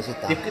nothing now, is it?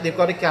 They've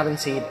got a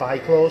guaranteed buy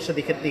clause, so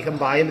they can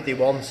buy him if they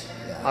want.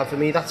 Yeah. And for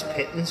me, that's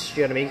pittance.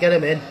 Do you know what I mean? Get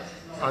him in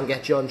and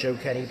get John Joe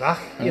Kenny back.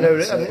 You know,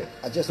 so,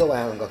 I just thought I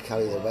haven't got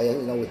carried away.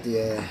 You know, with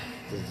the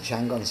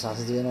Chang on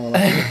Saturday and all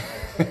that.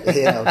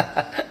 You know,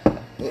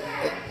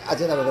 I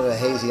didn't have a bit of a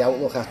hazy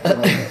outlook after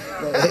him.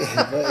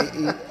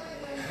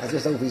 I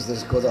just hope he's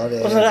as good on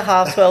it. Wasn't it a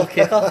 12:30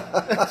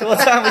 kickoff? So what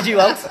time was you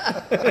out?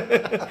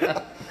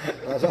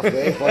 I was off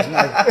work, wasn't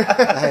I?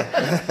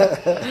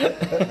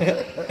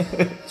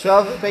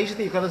 12,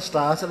 basically you've got to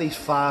start at least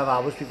 5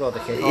 hours before the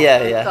kick-off.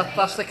 Yeah.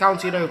 That's the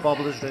County Road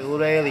Bobblers rule,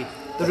 really.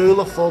 The rule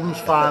of thumb's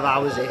 5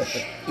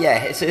 hours-ish.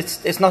 Yeah,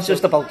 it's not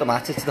just about the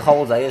match, it's the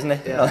whole day, isn't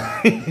it?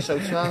 Yeah. So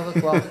 12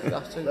 o'clock,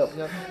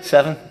 after,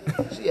 7.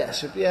 Yeah,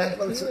 so, yeah.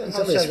 Well,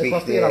 until this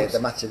week, the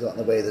match had gotten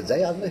away of the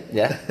day, hadn't it?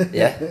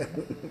 Yeah.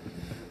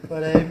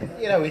 But,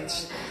 you know,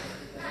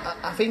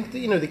 I think,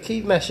 you know, the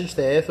key message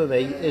there for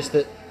me is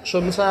that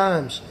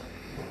sometimes,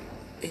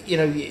 you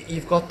know,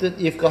 you've got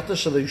the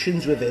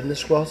solutions within the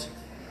squad.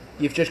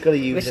 You've just got to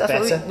use it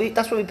better.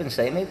 That's what we've been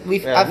saying,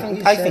 mate.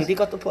 I think they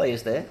got the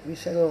players there. We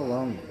said all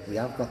along, we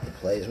have got the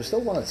players. We're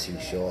still 1 or 2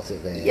 short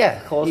of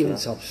of course even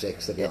top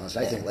 6, to be honest.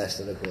 I think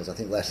Leicester are good. I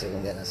think Leicester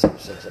will get in the top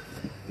 6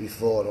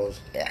 before us.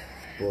 Yeah.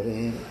 But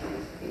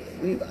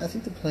I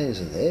think the players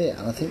are there,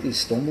 and I think we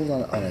stumbled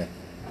on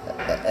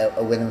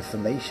a winning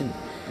formation.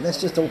 And let's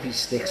just hope he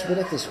sticks with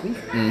it this week.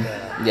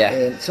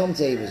 Yeah. Tom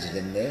Davies is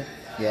in there.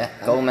 Yeah.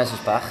 Gomez is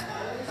back.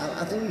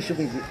 I think we should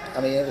be.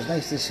 I mean, it was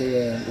nice to see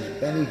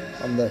Benny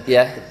on the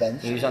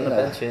bench. He was on the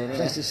bench. Yeah, it was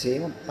nice to see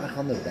him back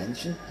on the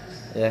bench, and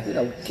you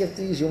know, give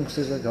these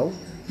youngsters a go.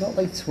 Not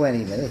like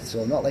 20 minutes,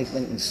 or not like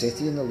Lincoln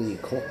City in the League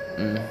Cup.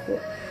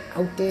 But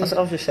out there. That's what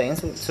I was just saying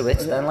to it.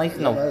 Then, like,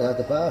 no. At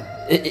the bar.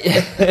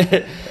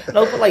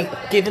 No, but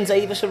like giving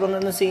Davis a run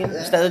in the team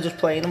instead of just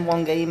playing him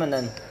one game and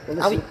then.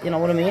 Well, you know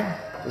what I mean?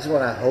 This is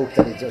what I hope,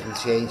 that it doesn't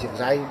change it,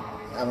 because I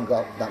haven't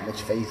got that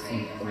much faith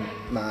in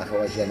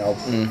Marco, as you know.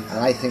 And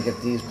I think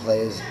if these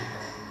players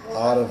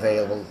are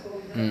available,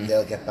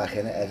 they'll get back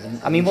in it.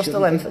 I mean, what's the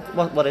length?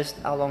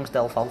 How long's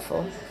Delph out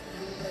for?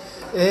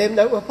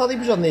 No, well, Paddy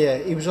was on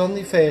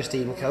the first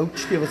team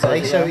coach the other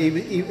day, so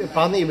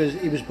apparently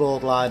he was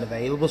borderline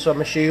available. So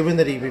I'm assuming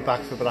that he'd be back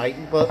for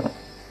Brighton, but.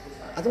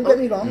 Don't get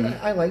me wrong,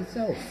 I like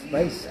Delph,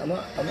 right? I'm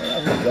not having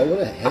a go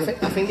with it.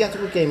 I think he had a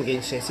good game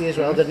against City as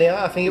well, didn't he?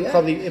 I think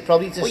it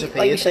probably disappeared.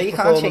 Like you say, you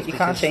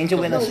can't change a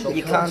winner.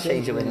 You can't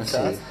change a winner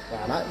side.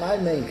 My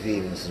main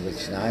grievance is with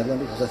Schneiderlin,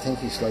 because I think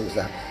he slows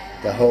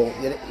the whole.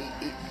 You know,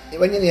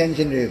 when you're in the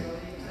engine room,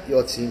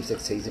 your team's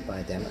dictated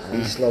by them,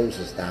 and he slows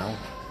us down,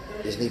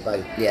 isn't he?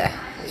 By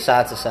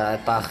side to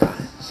side, back,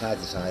 side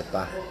to side,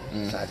 back,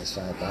 side to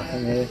side, back,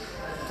 and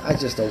I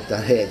just hope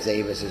that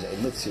Davis is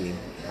in the team.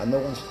 And no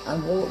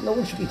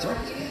one should be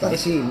dropped. That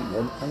team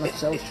won, and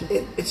that's how it should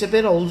be. It's a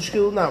bit old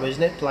school now,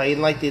 isn't it? Playing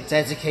like the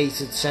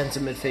dedicated centre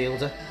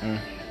midfielder.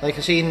 Like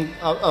I've seen,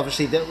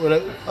 obviously, that we're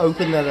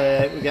hoping that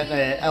we're getting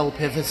El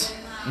Pivot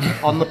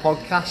on the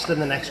podcast in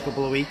the next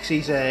couple of weeks.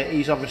 He's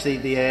obviously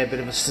the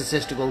bit of a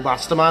statistical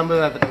mastermind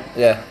with Everton.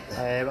 Yeah.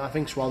 I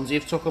think Swansea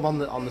have took him on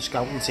the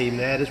scouting team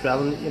there as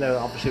well, and you know,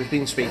 obviously we've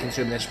been speaking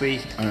to him this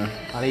week,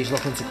 and he's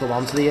looking to come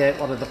on to the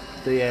one of the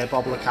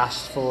Bobbler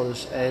cast for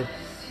us.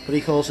 But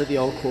he calls it the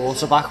old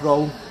quarterback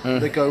role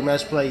that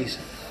Gomez plays.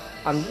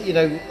 And, you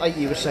know, like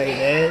you were saying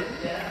there,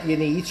 you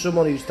need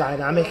someone who's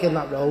dynamic in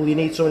that role. You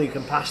need someone who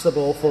can pass the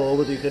ball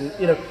forward, who can,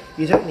 you know,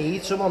 you don't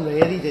need someone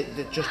really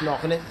that just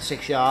knocking it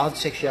 6 yards,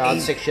 6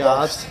 yards, 6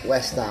 yards.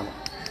 West Ham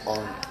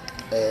on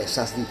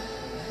Saturday.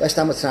 West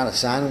Ham were trying to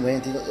sign him,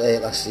 weren't they,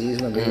 last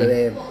season,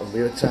 when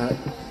we were trying to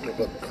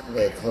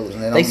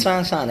closing in. They try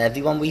and sign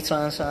everyone, we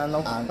try and sign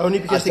them. Only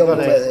because I don't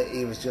know whether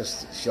he was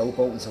just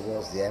showboating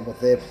towards the end, but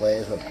their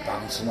players were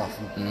bouncing off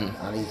him,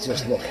 and he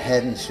just looked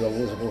head and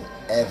shoulders above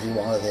every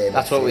one of them.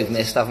 That's what we've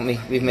missed, haven't we?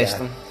 We've missed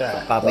them.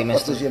 Badly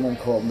missed them. What does your mum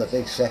call them? The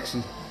big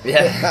sexy?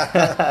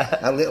 Yeah.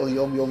 A little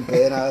yum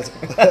Bernard.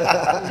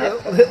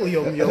 little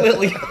yum.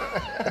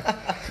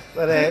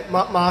 But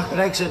Mark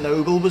Briggs at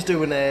Noble was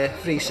doing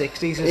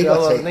 360s as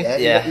well, wasn't he?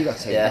 He got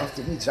taken off,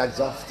 didn't he? Dragged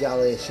off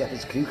the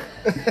Shepherd's Crook.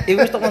 He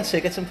was the one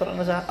Sigurdsson put on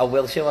his hat.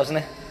 Wilshire, wasn't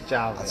he?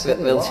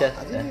 Wilshire.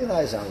 I didn't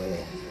realise how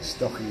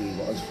stocky he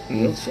was.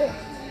 Wilshire.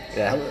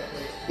 Yeah.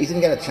 He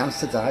didn't get a chance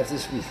to dive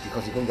this week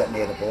because he couldn't get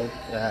near the ball.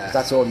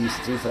 That's all he used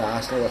to do for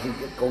Arsenal. I think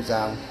it goes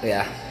down.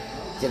 Yeah.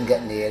 Didn't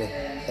get near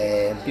it.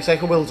 He's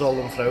like a Will's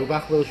Oldham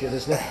throwback, Wilshere,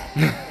 isn't it?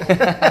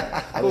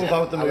 All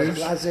about the moves.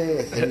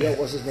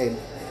 What's his name?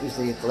 Who's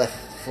the left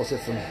footer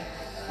from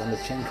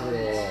Lomachenko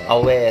or...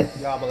 Oh,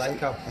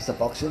 Yarmolenko. That's the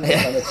boxing.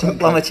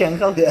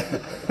 Lomachenko? Yeah.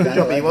 Good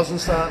job he wasn't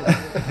starting.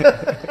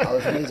 I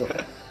was made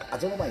up. I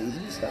don't know why he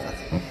didn't start.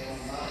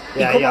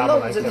 Yeah,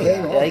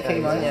 Yarmolenko. He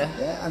came on,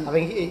 yeah. I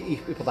think he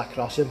put that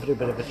cross in for a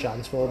bit of a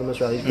chance for them as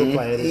well. He's a good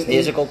player. He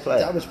is a good player.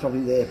 That was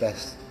probably their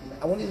best.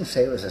 I wouldn't even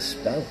say it was a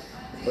spell,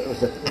 but it was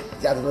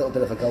they had a little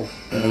bit of a go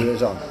when he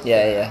was on.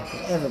 Yeah.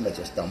 Everyone was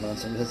just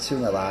dominant, and we had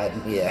 2-0 alive.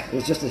 Yeah. It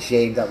was just a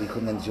shame that we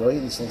couldn't enjoy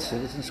it until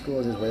Sigurdsson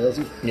scored his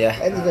Walesy. Yeah.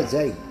 End of the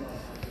day,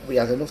 we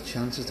had enough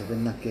chances to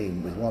win that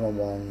game with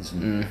one-on-ones,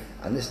 and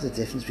this is the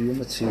difference. We won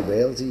with 2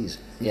 Walesies.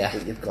 Yeah.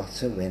 But you've got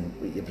to win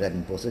with your bread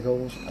and butter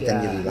goals, and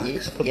then you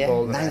relax. Put the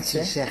ball in the net.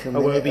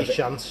 92nd minute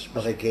chance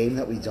of a game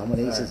that we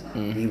dominated.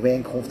 We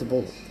weren't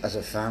comfortable as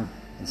a fan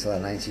until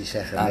the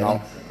 92nd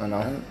minute. I know.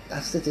 And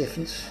that's the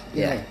difference.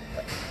 You Yeah. know,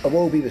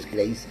 Iwobi was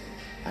great,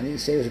 and he'd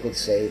say it was a good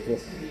save,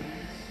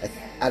 but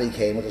Harry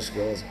Kane would have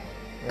scored.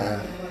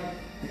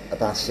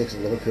 About 6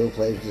 Liverpool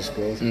players would have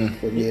scored,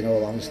 with me in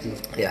all honesty.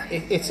 Yeah.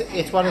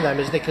 It's one of them,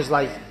 isn't it? Because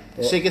like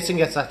Sigurdsson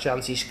gets that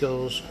chance, he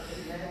scores.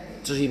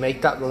 Does he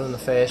make that run in the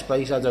first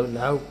place? I don't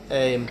know.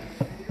 And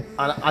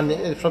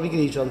it probably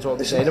leads on to what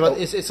we're saying about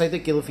it's like the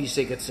Gylfi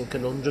Sigurdsson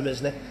conundrum,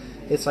 isn't it?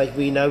 It's like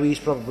we know he's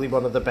probably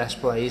one of the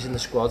best players in the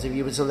squad. If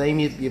you were to name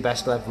your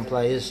best 11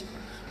 players,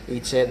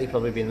 he'd certainly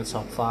probably be in the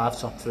top 5,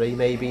 top 3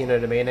 maybe, you know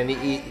what I mean? And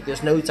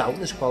there's no doubt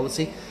in his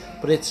quality.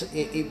 But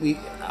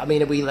are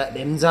we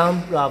letting him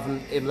down rather than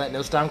him letting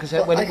us down? Because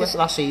when it was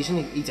last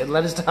season, he didn't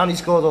let us down. He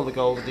scored all the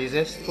goals and the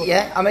assists.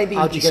 Yeah, and maybe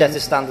he set the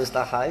standards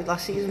that high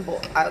last season.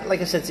 But like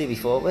I said to you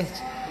before,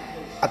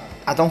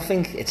 I don't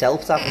think it's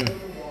helped having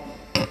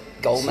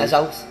Gomez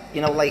out.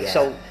 You know,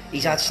 so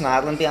he's had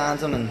Schneiderlin behind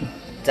him and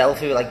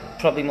Delphi were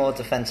probably more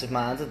defensive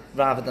minded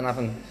rather than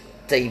having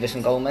Davis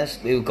and Gomez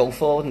who go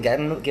forward and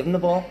give him the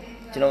ball.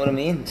 Do you know what I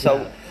mean?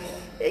 So.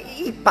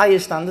 By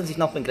his standards, he's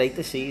not been great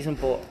this season,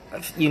 but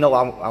you know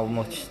how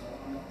much,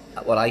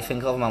 what I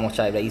think of him, how much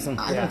I rate him.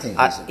 I don't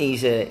think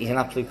he's an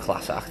absolute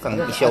class act,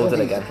 and he showed it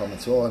again.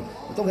 At all.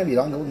 But don't get me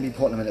wrong, I wouldn't be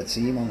putting him in a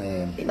team on.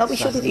 No,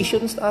 he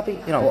shouldn't start. You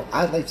know, but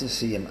I'd like to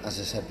see him, as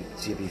I said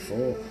to you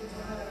before,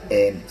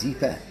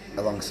 deeper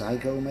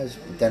alongside Gomez.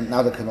 But then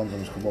now the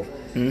conundrums come up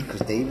because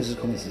Davis is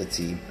coming to the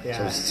team,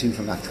 so it's 2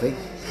 from that 3.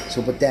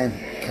 So, but then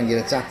can you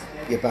adapt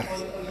your back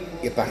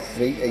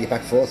 3, your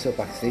back 4 to your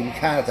back 3? You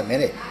can't at the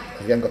minute.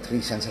 We haven't got 3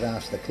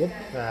 centre-halves for the club.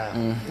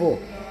 But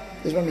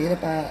there's what I mean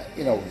about,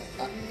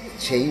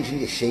 changing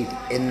your shape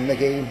in the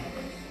game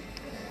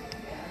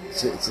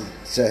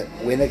to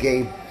win a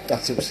game,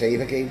 not to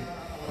save a game.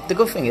 The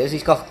good thing is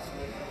he's got,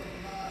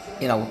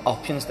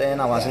 options there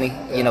now, hasn't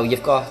he? Yeah.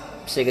 You've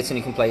got Sigurdsson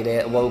who can play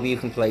there, Iwobi who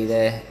can play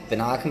there,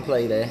 Bernard can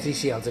play there.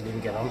 DCL didn't even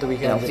get on the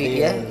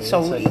weekend.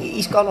 So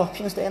he's got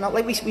options there now.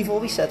 Like we've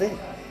always said it,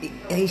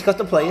 he's got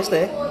the players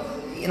there.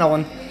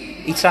 And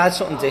he tried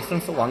something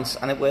different for once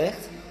and it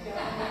worked.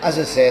 As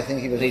I say, I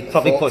think he was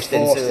probably pushed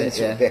into it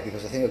a bit,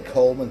 because I think with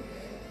Coleman,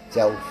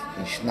 Delph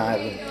and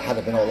Schneider had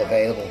it been all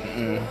available,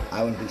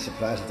 I wouldn't be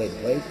surprised if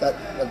they'd played.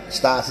 That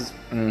started.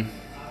 And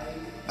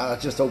I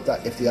just hope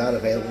that if they are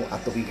available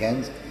at the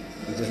weekend,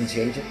 he doesn't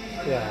change it.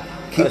 Yeah.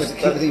 Keep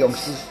with the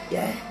youngsters.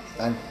 Yeah.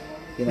 And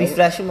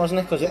refreshing,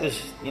 wasn't it? Because it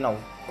was,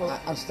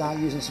 and start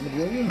using some of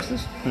the other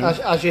youngsters.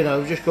 As you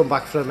know, just come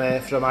back from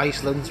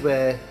Iceland,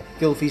 where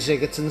Gylfi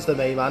Sigurdsson's the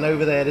main man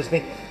over there,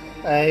 isn't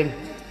he?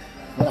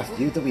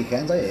 After you the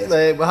weekend, I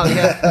heard.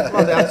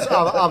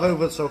 I've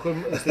overtook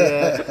him as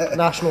the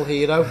national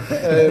hero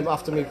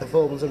after my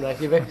performance in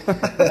Reykjavik.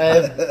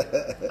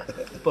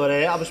 But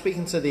I was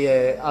speaking to the,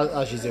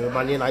 as you do,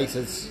 Man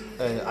United's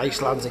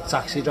Icelandic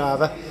taxi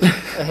driver,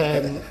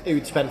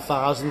 who'd spent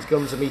thousands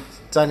going to meet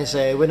Dennis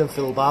Irwin and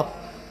Phil Babb.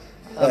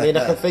 I mean,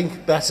 I can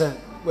think better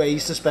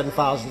ways to spend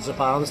thousands of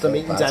pounds than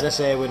meeting Dennis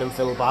Irwin and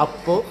Phil Babb,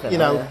 but,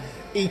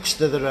 each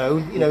to their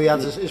own. He had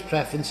his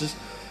preferences.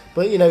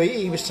 But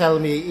he was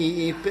telling me,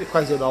 he's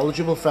quite a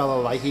knowledgeable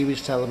fellow. He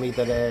was telling me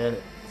that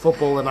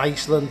football in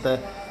Iceland, that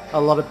a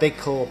lot of big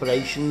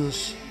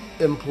corporations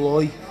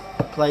employ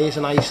players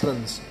in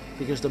Iceland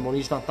because the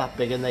money's not that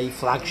big, and they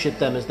flagship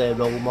them as their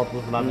role model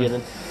and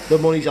and the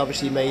money's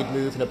obviously made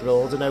moving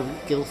abroad. I know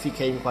Gylfi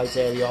came quite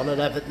early on at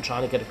Everton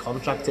trying to get a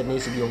contract in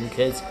as a young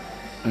kid.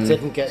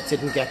 Didn't get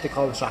the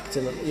contract,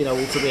 and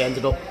ultimately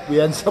we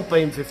ended up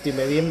paying 50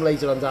 million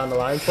later on down the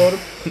line for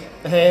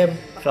him.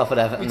 Profit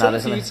Everton, that,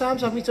 isn't it? A few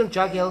times, haven't we done?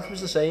 Jag Elk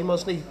was the same,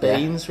 wasn't he?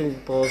 Baines when he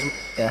bought him.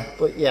 Yeah.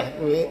 But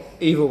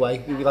either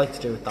way, we like to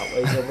do it that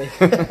way, don't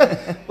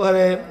we?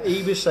 But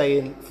he was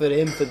saying for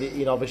him,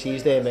 obviously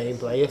he's their main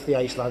player for the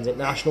Icelandic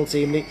national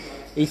team.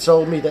 He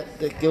told me that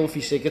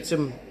Gylfi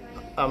Sigurdsson,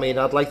 I mean,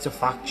 I'd like to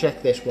fact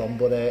check this one,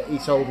 but he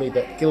told me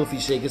that Gylfi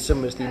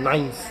Sigurdsson was the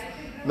 9th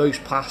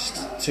most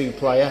passed to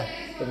player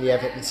in the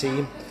Everton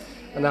team.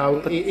 And now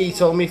he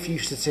told me a few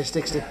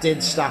statistics that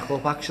did stack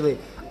up actually,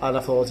 and I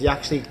thought he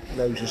actually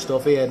knows his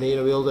stuff here. And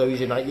although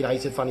he's a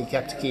United fan, he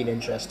kept a keen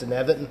interest in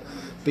Everton.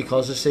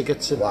 because of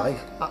Sigurdsson. Why?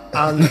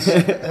 And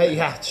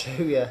yeah,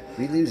 true, yeah.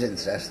 We lose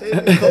interest.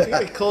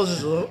 It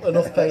causes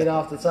enough pain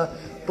after that.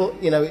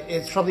 But, you know,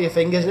 it's probably a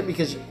thing, isn't it?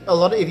 Because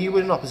if you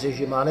were an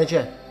opposition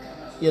manager,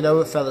 you know,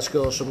 a fella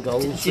scores some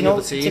goals for the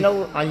other team,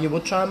 and you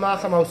would try and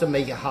mark him out and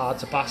make it hard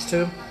to pass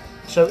to him.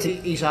 So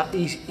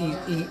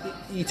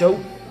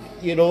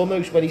you'd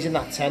almost, when he's in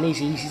that 10,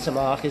 he's easy to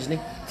mark, isn't he?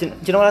 Do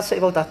you know what I'd say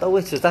about that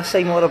though? Does that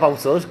say more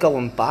about us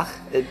going back?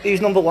 Who's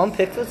number one,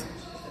 Pickford?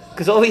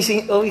 Because all he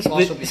seems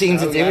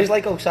to do is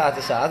like go side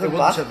to side and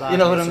back. You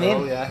know what I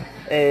mean? Yeah.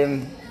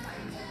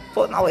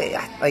 But no,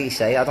 like you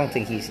say, I don't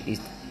think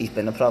he's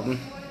been a problem.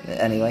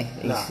 Anyway,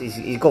 he's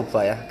a good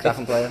player,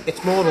 cracking player.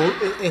 It's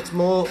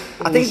more.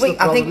 I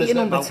think you're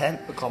number 10.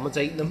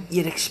 Accommodating them.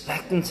 You'd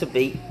expect him to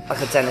be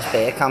like a Dennis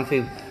Bergkamp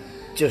who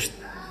just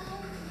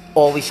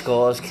always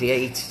scores,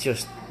 creates,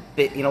 just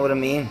you know what I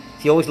mean.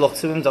 You always look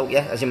to him, don't you,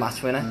 as your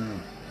match winner.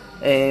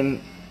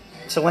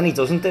 So when he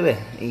doesn't do it,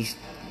 he's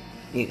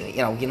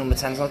you're number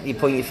 10. You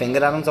point your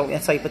finger at him, don't you,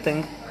 type of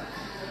thing.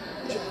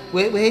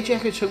 Where do you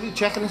reckon,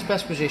 checking his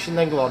best position?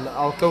 Then go on.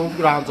 I'll go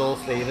round all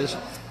three of us.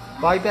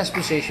 My best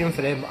position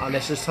for him, and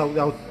this is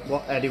totally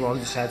what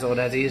anyone said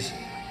already, is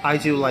I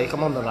do like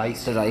him on the right.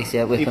 The right,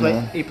 yeah,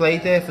 he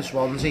played there for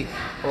Swansea.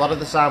 A lot of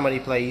the time when he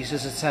plays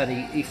as a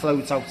 10, he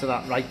floats out to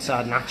that right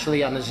side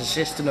naturally, and his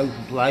assist and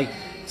open play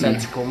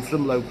tend to come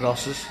from low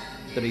crosses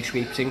that he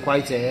sweeps in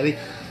quite early.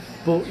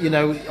 But, you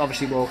know,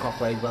 obviously Walcott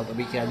played well the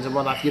weekend and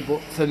what have you, but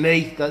for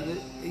me, that,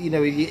 you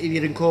know, if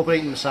you're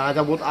incorporating the side,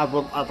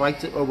 I'd like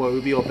to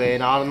Iwobi or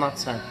Bernard on that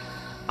 10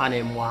 and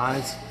him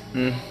wide.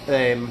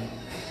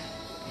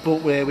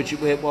 But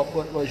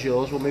what was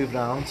yours? We'll move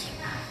round.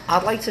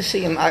 I'd like to see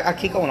him. I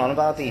keep going on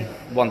about the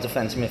one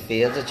defensive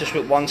midfielder, just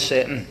with one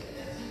sitting.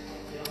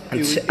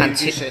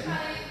 Sitting?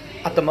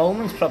 At the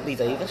moment, probably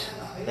Davis.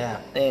 Yeah.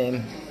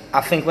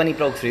 I think when he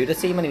broke through the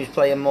team and he was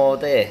playing more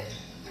there,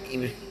 he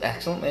was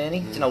excellent, really.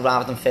 You know,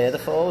 rather than further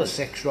forward.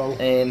 6 role.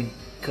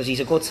 Because he's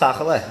a good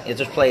tackler. He'll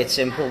just play it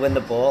simple, win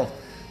the ball.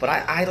 But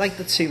I like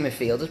the two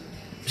midfielders.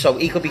 So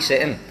he could be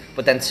sitting,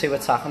 but then two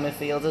attacking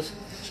midfielders.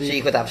 So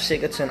you could have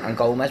Sigurdsson and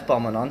Gomez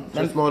bombing on.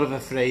 So it's more of a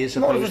free as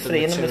more opposed of a free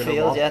to in the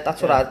midfield, yeah.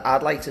 That's what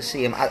I'd like to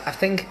see him. I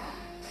think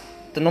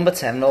the number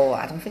 10 role,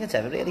 I don't think it's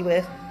ever really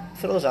worked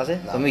for us, has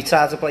it? No. When we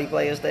try to play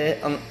players there,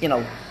 and you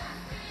know,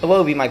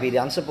 Iwobi might be the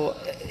answer, but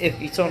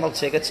if you're talking about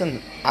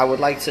Sigurdsson, I would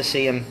like to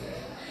see him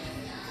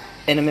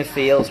in a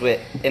midfield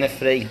in a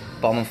free,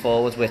 bombing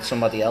forward with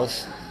somebody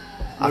else.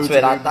 That's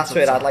where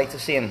I'd like to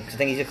see him, because I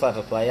think he's a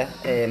clever player.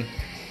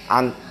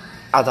 And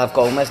I'd have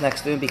Gomez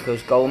next to him,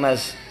 because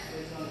Gomez,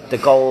 the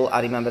goal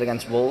I remember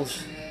against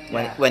Wolves,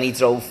 when he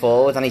drove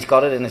forward and he's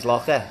got it in his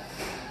locker,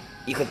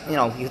 you could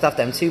have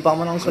them two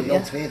bombing on, couldn't you? So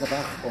you 3 at the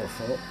back or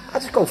 4?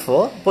 I'd just go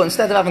 4, but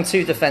instead of having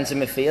 2 defensive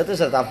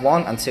midfielders, I'd have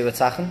 1 and 2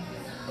 attacking,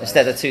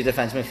 instead of 2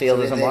 defensive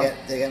midfielders and 1.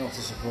 They're getting up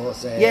to support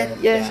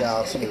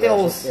the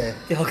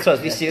old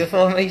Crosby Stewart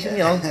formation,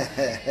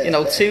 you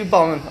know, 2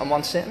 bombing and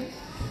 1 sitting.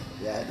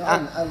 Yeah, no,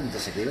 I wouldn't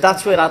disagree with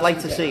that's where I'd like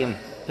to see him,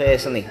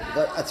 personally.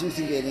 But I do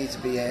think he needs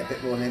to be a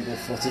bit more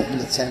nimble-footed in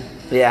the 10.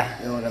 Yeah.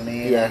 You know what I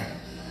mean? Yeah.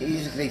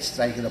 He's a great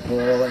striker of the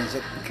ball and he's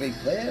a great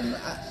player. And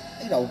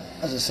you know,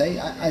 as I say,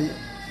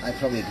 I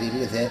probably agree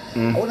with you.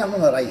 I wouldn't have him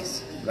on the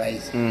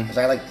right, because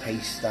I like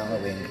pace down the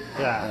wing.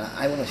 Yeah. And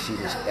I want to see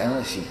this. I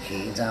want to see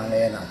Keane down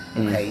there now.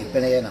 Okay, he's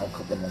been here now a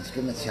couple of months.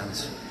 Give him a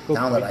chance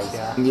down the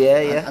right.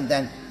 Yeah. And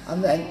then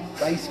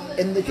right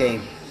in the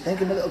game. Then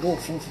give him a little go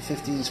front for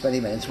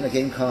 15-20 minutes when the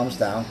game calms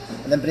down,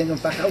 and then bring him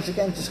back out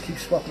again. Just keep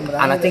swapping him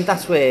around. And I think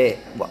that's where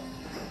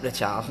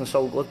Richarlison's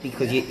so good,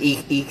 because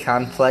he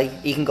can play.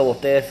 He can go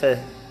up there for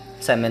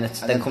 10 minutes,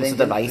 then come to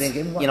the right,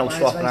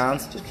 swap around.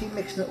 Just keep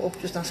mixing it up,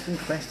 just asking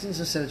questions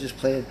instead of just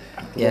playing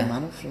the one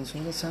man up front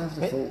all the time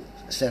for the full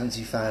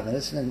 75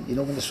 minutes, and then you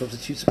know when the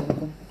substitutes are going to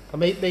come.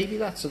 Maybe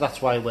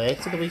that's why I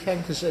worked at the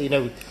weekend, because you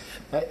know,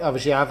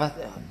 obviously I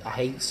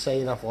hate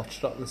saying I've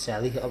watched it on the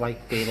telly, I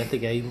like being at the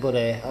game, but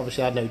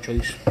obviously I had no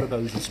choice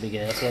proposing to my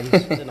girlfriend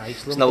in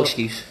Iceland. There's no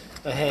excuse.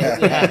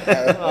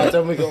 I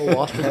don't we got to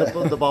watch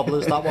with the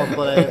bobblers, that one,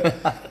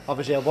 but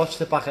obviously I watched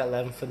it back at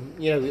length,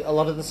 and you know, a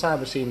lot of the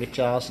time I've seen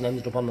Richarlison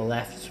ended up on the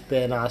left,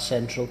 Bernard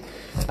central,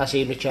 I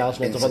seen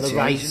Richarlison ended up on the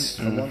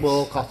right,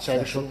 Walcott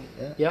central,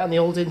 yeah, and the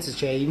old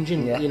interchange,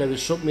 and you know,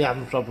 it's something we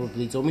haven't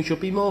probably done. We should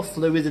be more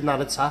fluid in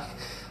that attack,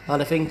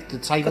 and I think the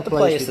type of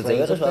players to do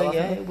it as well,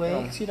 it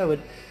works, you know,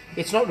 and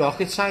it's not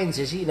rocket science,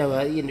 is it? You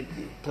know,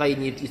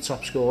 playing your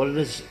top scorer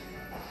as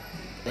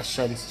a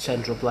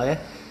central player.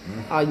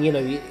 And you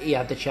know, he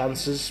had the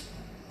chances.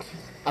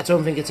 I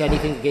don't think it's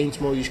anything against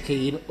Moise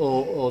Keane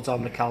or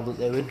Dominic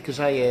Calvert-Lewin,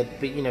 because I heard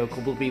a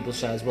couple of people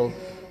says, well,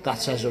 that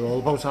says it all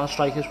about our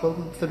strikers. Well,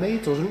 for me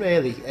it doesn't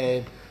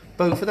really.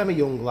 Both of them are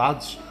young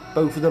lads,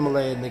 both of them are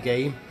learning the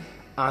game,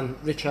 and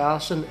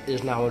Richarlison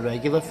is now a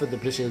regular for the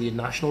Brazilian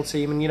national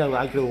team, and you know,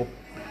 I grew up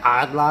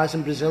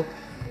idolising Brazil.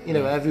 You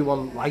know,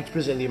 everyone likes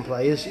Brazilian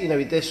players. You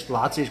know, this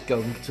lad is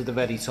going to the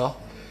very top,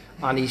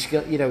 and he's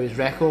got, you know, his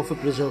record for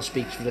Brazil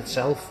speaks for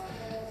itself.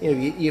 You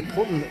know, you're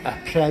putting a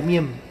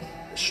premium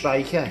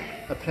striker,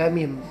 a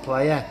premium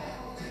player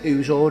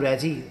who's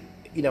already,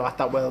 you know, at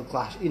that world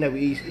class. You know,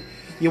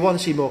 you want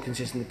to see more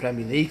consistent in the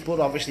Premier League, but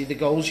obviously the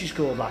goals he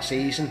scored last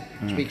season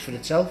speaks for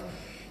itself.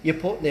 You're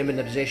putting him in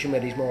a position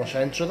where he's more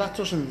central. That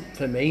doesn't,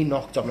 for me,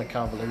 knock Dominic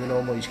Calvert-Lewin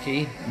or Moise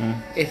Kean.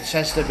 It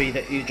says to me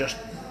that you're just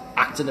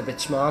acting a bit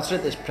smarter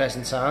at this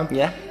present time.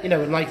 Yeah. You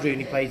know, and like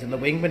Rooney played in the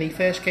wing when he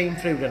first came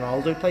through,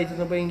 Ronaldo played in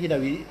the wing. You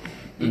know, you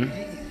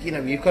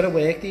know, you've got to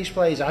work these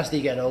players as they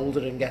get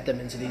older and get them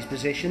into these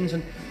positions.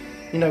 And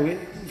you know,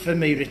 for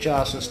me,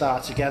 Richarlison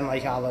starts again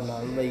like Alan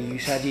and Lee. You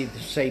said you'd the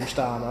same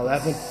starting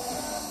 11.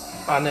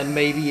 And then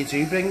maybe you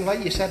do bring,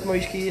 like you said,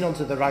 Moise Kean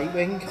onto the right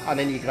wing, and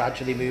then you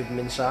gradually move him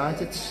inside.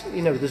 It's,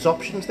 you know, there's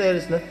options there,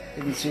 isn't it?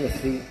 Maybe 2 or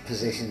 3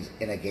 positions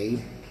in a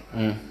game,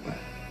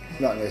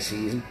 not in a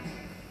season.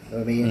 You know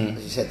what I mean?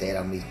 As you said there,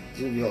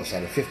 you all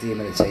said 15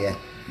 minutes here,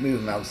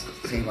 move him out,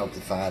 take him out the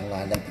final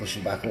line, then push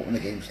him back up when the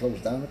game slows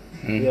down.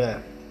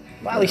 Yeah.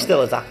 Well, he's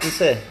still adapted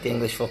to the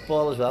English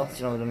football as well, do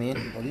you know what I mean?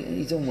 Well,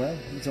 he's done well,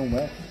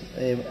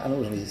 I know it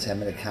was only a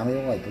 10-minute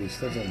cameo, like, but he's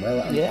still done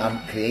well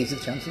and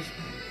created chances.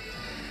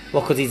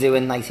 What could he do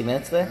in 90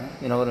 minutes there?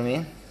 You know what I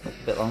mean? A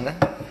bit longer.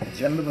 Do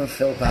you remember when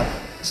Phil Babb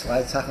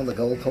slide tackled the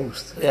goal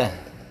post? Yeah.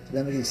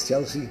 Remember against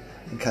Chelsea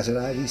and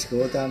Casorati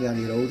scored down the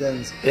Andy Road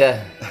end?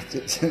 Yeah.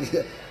 Do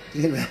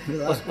you remember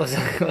that? What's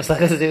that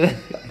got to do with?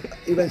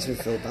 He went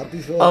with Phil Babb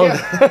before. Oh,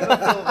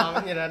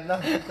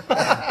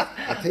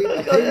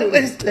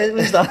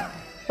 Who's that?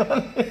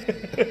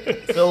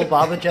 Phil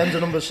Babb, agenda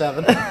number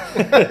 7.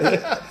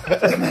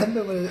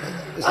 Remember when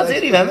I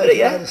do remember it,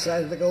 yeah. The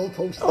side of the goal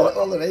post,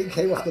 all the rain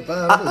came off the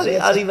bar.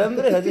 I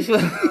remember it. I just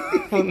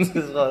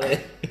wondered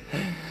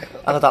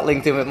I had that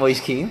linked in with Moise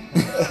Kean.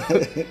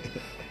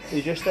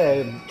 Just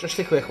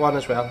a quick one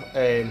as well.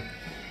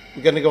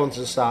 We're going to go into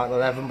the starting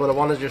 11, but I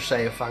want to just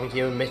say a thank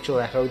you, and Mitch will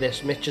echo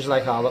this. Mitch is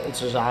like our little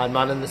design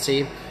man in the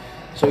team,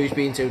 so he's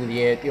been doing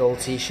the old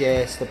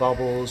t-shirts, the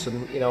bobbles,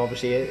 and you know,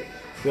 obviously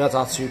we had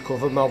our 2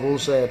 cover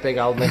models, Big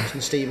Al Mix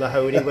and Steve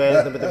Mahoney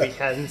wearing them at the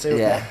weekend too.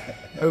 Yeah.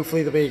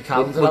 Hopefully there'll be a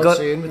calendar out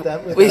soon with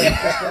them.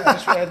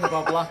 Just wearing the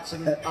bobble hats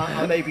and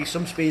maybe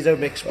some Speedo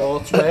Mix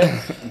Sports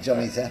wear.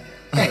 Johnny Depp.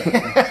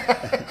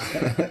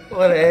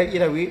 Well, you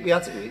know, we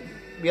had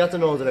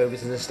an order over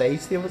to the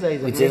States the other day.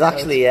 We did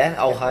actually,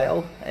 yeah,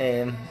 Ohio.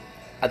 I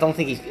don't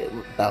think he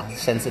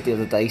sent it the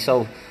other day,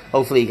 so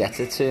hopefully he gets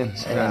it soon.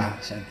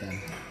 Sent them.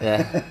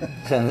 Yeah.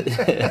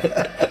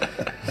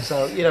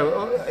 So, you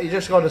know, you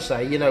just got to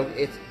say, you know,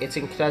 it's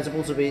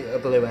incredible to be a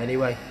Blue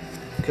anyway,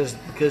 because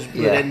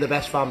we're in the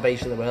best fan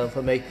base in the world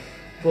for me.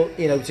 But,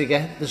 you know, to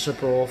get the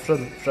support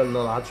from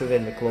the lads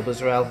within the club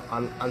as well,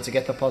 and to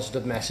get the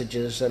positive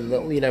messages and,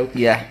 you know,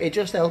 it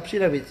just helps, you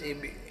know,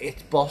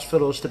 it's boss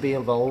for us to be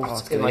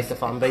involved in, like, the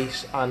fan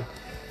base. And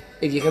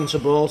if you can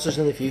support us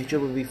in the future,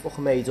 we'll be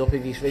fucking made up.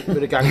 If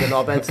you're a gang of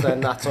knobheads,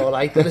 then that's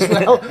alright then as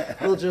well.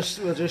 We'll just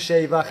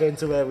shave back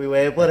into where we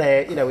were.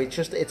 But, you know,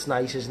 it's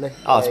nice, isn't it?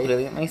 Oh, it's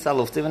brilliant, mate. I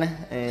love doing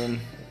it.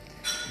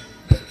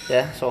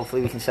 Yeah, so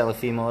hopefully we can sell a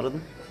few more of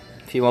them.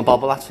 A few more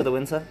bobble hats for the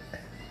winter.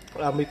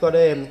 And we've got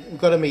a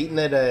meeting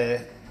at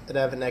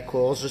Everton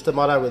headquarters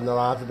tomorrow in the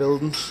Lava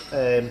buildings.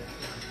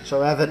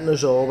 So Everton,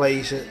 as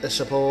always, are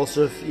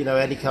supportive. You know,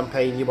 any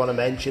campaign you want to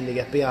mention, they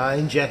get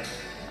behind you.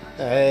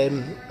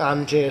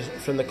 Angie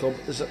from the club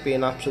has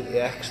been absolutely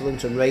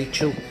excellent, and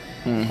Rachel,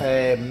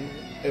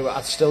 who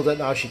I still don't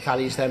know how she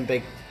carries them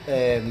big,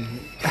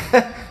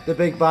 the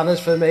big banners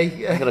for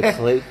me. I've got a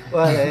clue.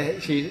 Well,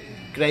 she's a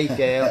great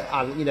girl,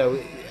 and you know,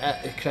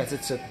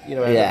 credit to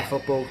Everton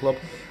Football Club.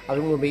 I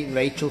think we're meeting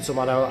Rachel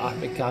tomorrow at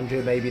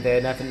McAndrew, maybe there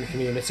in Everton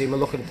community. We're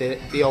looking at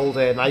the old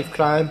knife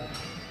crime,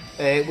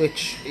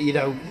 which, you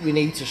know, we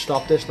need to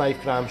stop this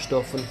knife crime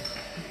stuff. And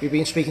we've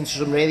been speaking to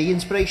some really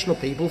inspirational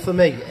people for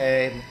me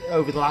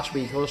over the last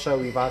week or so.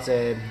 We've had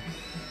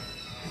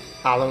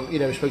Alan, you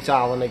know, we spoke to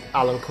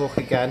Alan Cook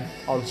again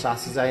on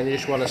Saturday, and I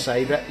just want to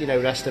say, you know,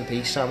 rest in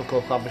peace, Sam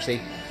Cook. Obviously,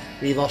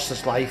 he lost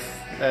his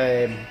life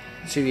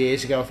 2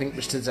 years ago, I think it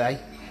was today.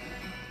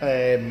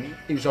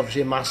 He was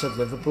obviously a massive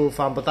Liverpool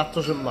fan, but that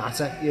doesn't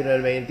matter, you know what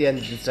I mean? At the end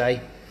of the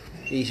day,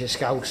 he's a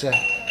Scouser.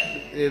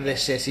 In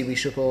this city, we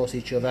support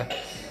each other.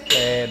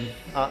 And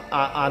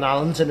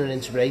Alan's an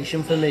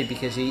inspiration for me,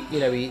 because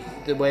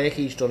the work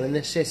he's done in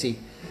this city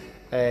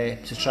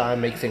to try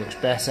and make things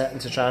better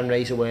and to try and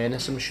raise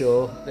awareness, I'm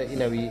sure that, you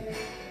know,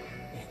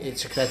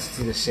 it's a credit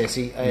to the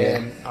city.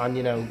 And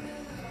you know,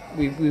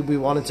 we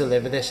want to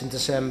deliver this in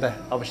December.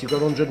 Obviously we've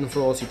got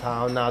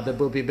 £140 now. There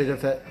will be a bit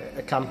of a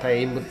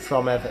campaign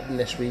from Everton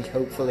this week,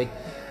 hopefully,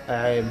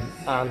 and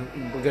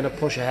we're going to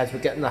push ahead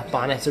with getting that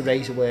banner to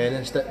raise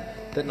awareness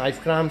that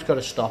knife crime's got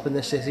to stop in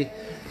this city.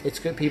 It's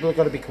good. People have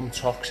got to become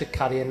toxic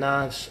carrying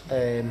knives,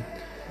 and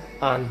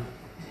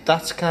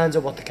that's kind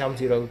of what the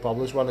County Road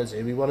Bobblers want to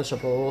do. We want to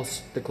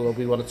support the club,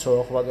 we want to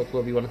talk about the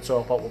club, we want to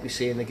talk about what we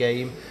see in the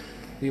game,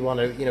 we want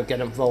to, you know, get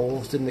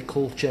involved in the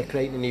culture,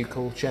 creating a new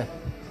culture.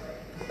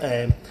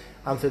 And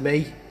for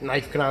me,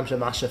 knife crime's a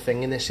massive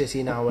thing in this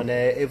city now, and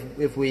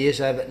if we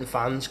as Everton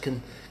fans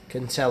can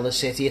tell the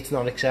city it's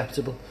not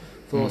acceptable,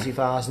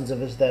 40,000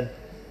 of us, then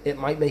it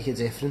might make a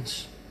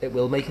difference. it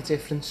will make a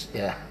difference.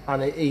 Yeah.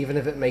 And even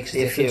if it makes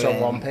a If difference you, on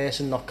one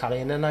person not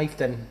carrying a knife,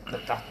 then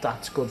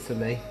that's good for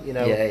me, you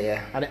know. Yeah,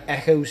 yeah. And it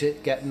echoes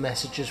it, getting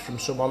messages from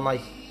someone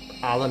like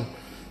Alan,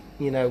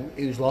 you know,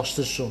 who's lost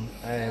his son,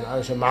 and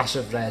is a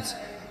massive Red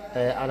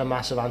and a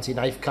massive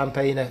anti-knife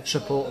campaigner,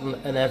 supporting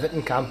an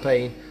Everton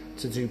campaign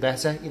to do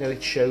better. You know,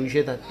 it shows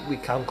you that we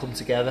can come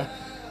together.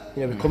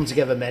 You know, we've come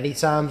together many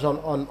times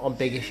on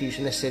big issues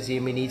in the city,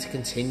 and we need to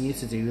continue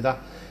to do that.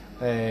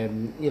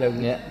 You know,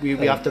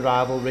 we have the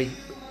rivalry,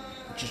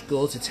 which is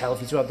good. It's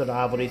healthy to have the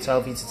rivalry, it's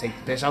healthy to take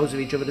the piss out of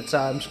each other at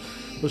times,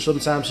 but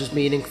sometimes there's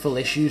meaningful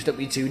issues that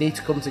we do need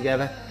to come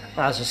together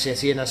as a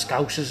city and as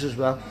Scousers as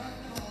well.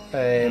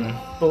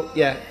 But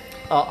yeah,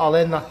 I'll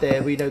end that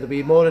there. We know there'll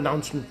be more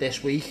announcement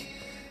this week,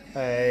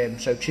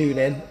 so tune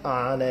in,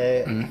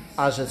 and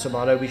as of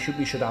tomorrow we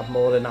should have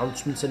more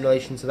announcements in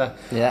relation to that.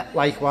 Yeah.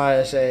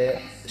 Likewise,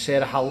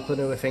 Sarah Halpin,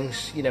 who I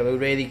think's, you know, a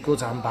really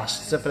good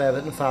ambassador for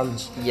Everton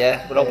fans.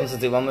 Yeah, we're hoping to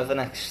do one with the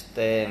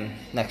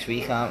next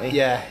week, aren't we?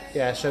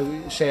 Yeah.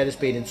 So Sarah's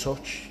been in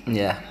touch.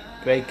 Yeah.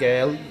 Great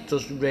girl,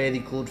 does really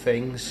good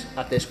things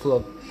at this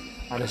club,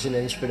 and is an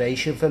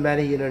inspiration for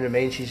many. You know what I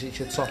mean? She's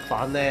a top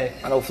fan there.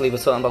 And hopefully we're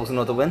talking about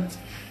another win.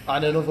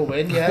 And another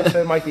win, yeah.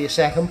 So it might be a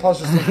second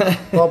positive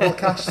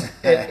Bobblecast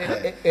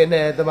in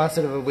the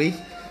matter of a week.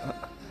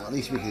 At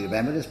least we can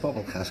remember this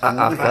Bobblecast.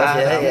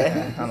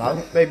 Yeah. I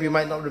know. Maybe we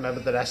might not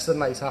remember the rest of the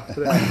night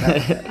after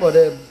it.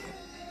 But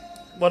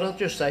what I'll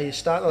just say is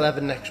starting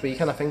 11 next week,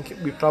 and I think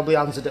we've probably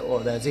answered it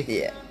already.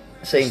 Yeah.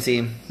 Same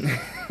team.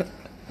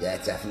 Yeah,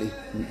 definitely.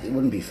 It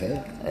wouldn't be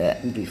fair. Yeah. It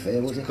wouldn't be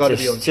fair, would it? Got to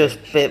be Just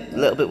a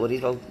little bit worried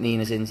about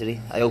Nina's injury.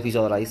 I hope he's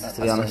alright,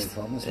 to be honest.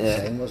 That's the Yeah.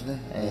 same, wasn't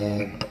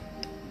it?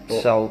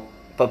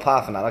 But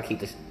apart from that, I'll keep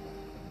the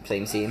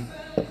same team.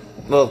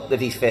 Well, if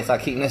he's fit, I'll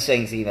keep him the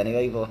same team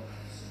anyway, but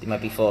he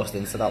might be forced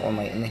into that one,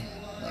 mightn't he?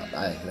 No,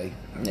 I agree.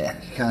 Yeah.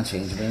 You can't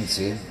change it in the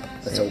team.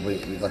 Let's hope we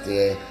got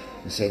the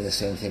saying the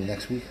same thing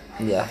next week.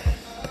 Yeah.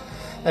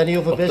 Any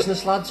other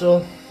business, lads,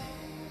 or?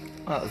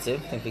 That'll do. I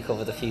think we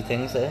covered a few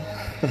things there.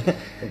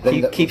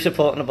 We'll keep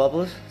supporting the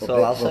Bobblers.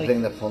 So I'll say. We'll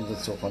bring the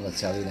pundits up on the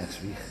telly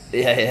next week.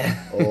 Yeah.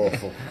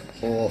 Awful,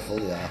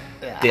 yeah.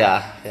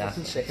 Yeah.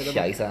 Fucking sick of them.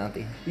 Shite, aren't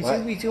they?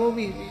 We do.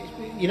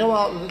 You know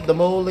what? The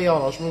more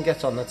Leon Osman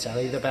gets on the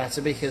telly, the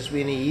better, because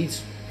we need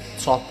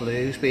top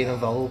blues being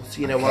involved.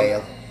 You know what?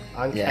 Kale.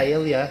 And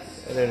Kale, yeah.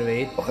 You know what I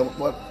mean?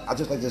 Okay, I'd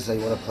just like to say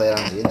what a player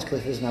Andy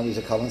Hinchcliffe is now. He's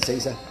a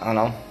commentator. I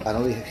know. I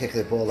know he could kick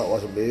the ball that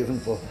wasn't moving,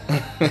 but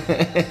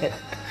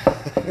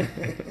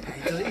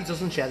He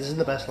doesn't shed us in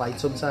the best light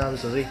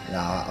sometimes, does he?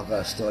 nah, I've got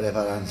a story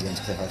about Andy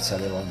Hinchcliffe I'll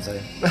tell you one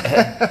day.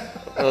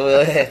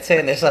 Well,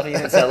 turn this off, you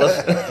can tell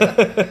us.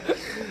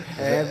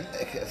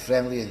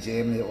 Friendly in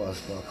Germany it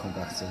was, but I'll come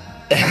back to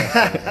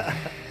it.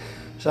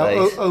 So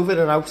Right. over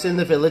and out in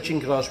the village in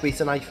Crosby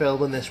tonight,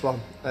 filming this one.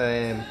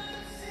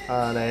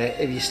 And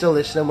if you're still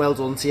listening, well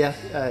done to you.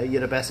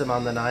 You're a better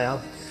man than I am.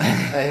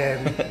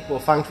 Well,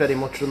 thanks very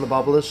much from the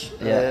Bobblers.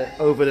 Yeah.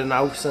 Over and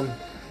out, and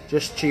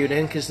just tune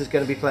in, because there's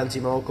going to be plenty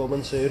more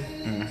coming soon.